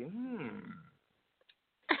you say,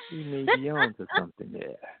 we may be on to something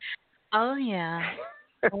there. Oh, yeah.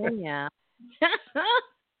 Oh, yeah.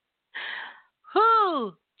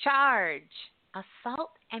 Who? Charge.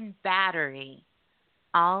 Assault and battery.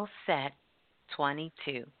 All set.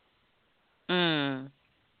 22.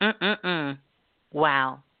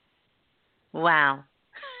 Wow. Wow.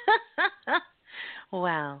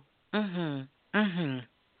 Wow.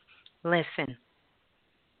 Listen.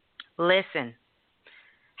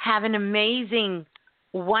 Have an amazing,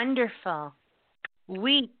 wonderful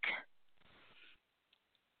week.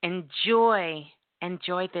 Enjoy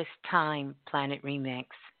this time, Planet Remix.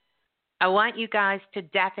 I want you guys to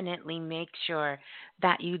definitely make sure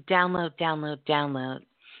that you download,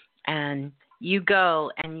 and you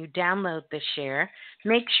go and you download the share.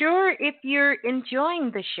 Make sure, if you're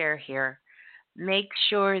enjoying the share here, make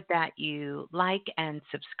sure that you like and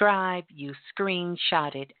subscribe. You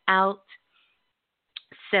screenshot it out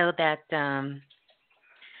so that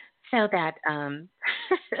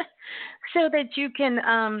you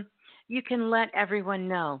can let everyone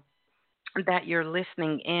know that you're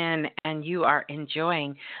listening in and you are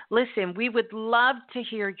enjoying. Listen, we would love to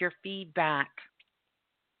hear your feedback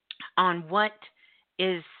on what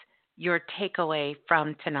is your takeaway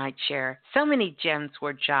from tonight's share. So many gems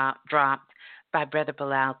were dropped by Brother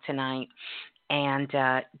Bilal tonight, and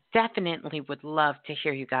definitely would love to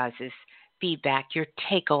hear you guys' feedback, your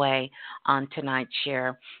takeaway on tonight's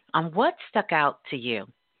share, on what stuck out to you.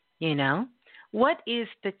 You know, what is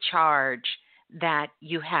the charge that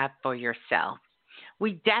you have for yourself?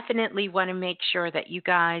 We definitely want to make sure that you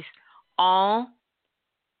guys all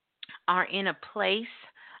are in a place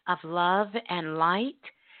of love and light,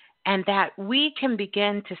 and that we can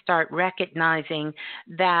begin to start recognizing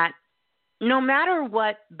that no matter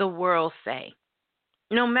what the world say,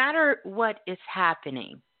 no matter what is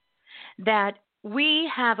happening, that we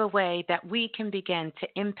have a way that we can begin to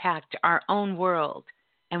impact our own world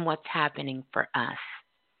and what's happening for us.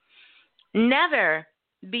 Never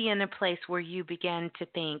be in a place where you begin to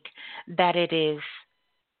think that it is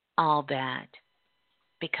all bad,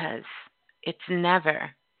 because it's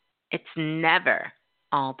never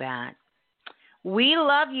all bad. We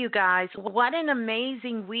love you guys. What an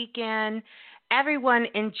amazing weekend. Everyone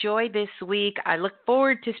enjoy this week. I look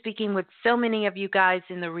forward to speaking with so many of you guys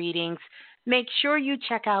in the readings. Make sure you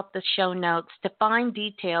check out the show notes to find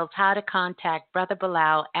details how to contact Brother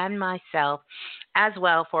Bilal and myself as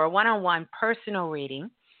well for a one-on-one personal reading.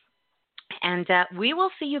 And we will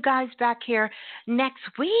see you guys back here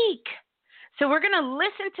next week. So we're going to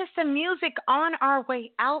listen to some music on our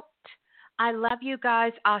way out. I love you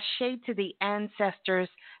guys. Ashe to the ancestors.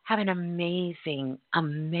 Have an amazing,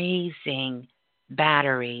 amazing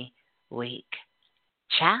Battery Week.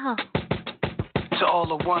 Ciao. To all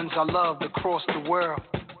the ones I loved across the world.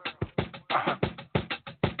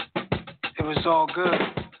 It was all good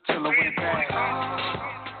till it went bad.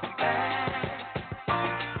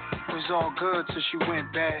 It was all good till she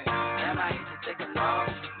went bad. Then I used to take a loss.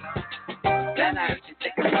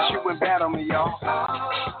 She went bad on me, y'all.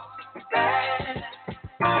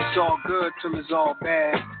 It's all good till it's all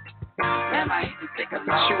bad.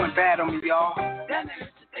 She went bad on me, y'all.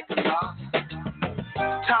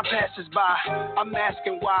 Time passes by, I'm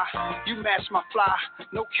asking why. You match my fly,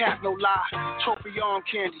 no cap, no lie. Trophy arm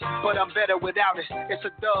candy, but I'm better without it. It's a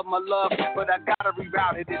dub, my love, but I gotta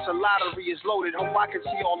reroute it. It's a lottery, it's loaded. Hope I can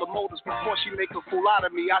see all the motives before she make a fool out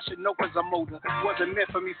of me. I should know cause I'm older. Wasn't meant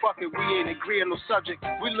for me, fuck it, we ain't agreeing no subject.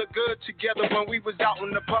 We look good together when we was out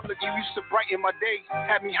in the public. You used to brighten my day,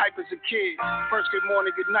 had me hype as a kid. First good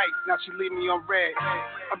morning, good night, now she leave me on red.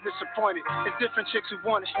 I'm disappointed, it's different chicks who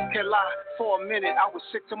want it. Can't lie, for a minute I was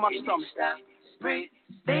sick to my stomach. Stop, breathe,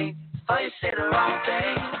 think, or you say the wrong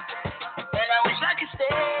thing. And I wish I could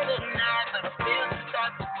stay tonight, but I feel some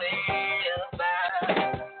type of way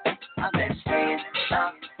about. I've been staying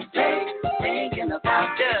up late, thinking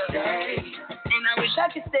about this day. And I wish I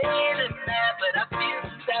could stay tonight, but I feel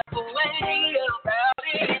some type of way about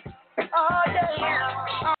it. Oh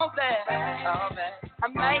yeah, all bad, all bad. I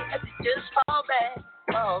might have to just fall back.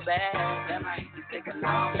 Oh, bad. Then I hate to take a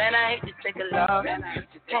loss. Then I hate to take a loss. Then I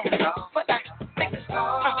hate to take a loss. But I take a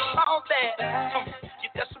loss. Oh, bad. You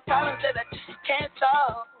got some problems that I just can't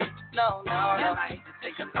solve. No, no, no. Then I hate to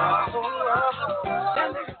take a loss.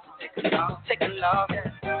 Then I hate to take a loss. Take a loss.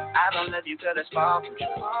 I don't love you, girl, that's far from true.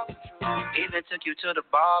 Even took you to the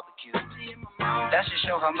barbecue. That should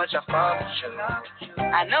show how much I fall for you.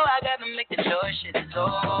 I know I gotta make the choice, shit is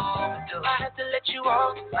overdue. I have to let you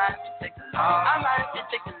off, I have to take the loss. I might have to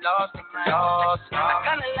take the loss, take the loss. I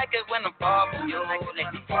kinda like it when I'm far from you. I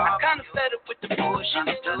kinda fed up with the bullshit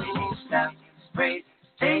you do. Stop, breathe,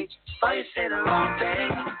 think, or you say the wrong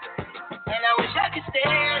thing. And I wish I could stay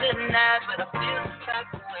tonight, but I feel some type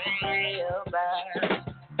of way about it.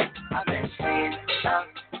 I've been staying up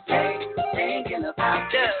late, thinking about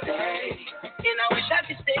this day. And I wish I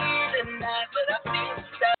could stay tonight, but I feel some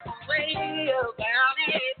type of way about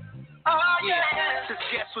it. Oh yeah. This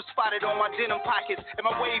guest was spotted on my denim pockets, and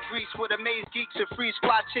my wave reached with amazed geeks and freeze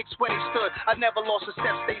fly chicks where they stood. I never lost a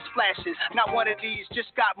step, stay splashing. Not one of these, just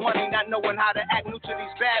got money, not knowing how to act. New to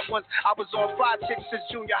these bad ones. I was on fly chicks since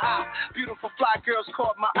junior high. Beautiful fly girls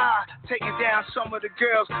caught my eye, taking down some of the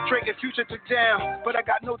girls. Drake and Future took down, but I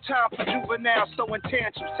got no time for juveniles. So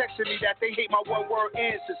intense, texting me that they hate my one word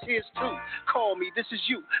answers. Here's two. Call me, this is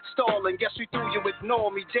you. Stalling, guess we through you, ignore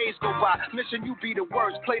me. Days go by, mission you be the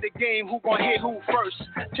worst. Play the game. Who gon' hit who first?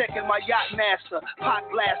 Checking my yacht master, pot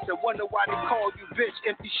blaster. Wonder why they call you bitch.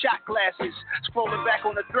 Empty shot glasses. Scrolling back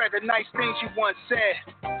on the thread, the nice things you once said.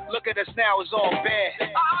 Look at us now, it's all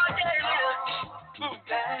bad. Oh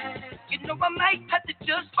yeah, you know I might have to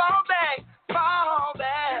just fall back, fall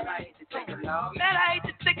back. Man, I hate to take a loss. Man, I hate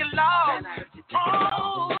to take a loss.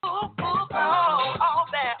 Oh, all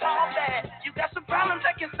bad, all bad. You got some problems,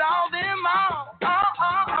 I can solve them all.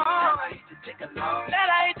 Man, I hate to take a loss. Man,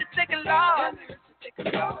 I hate to take a loss. Man, I hate to take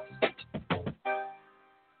a loss.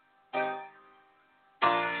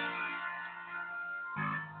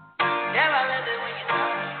 Yeah, I love it when you talk.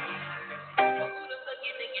 Who the fuck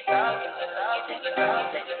you think you're talking to? You think you're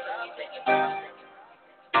talking, take it.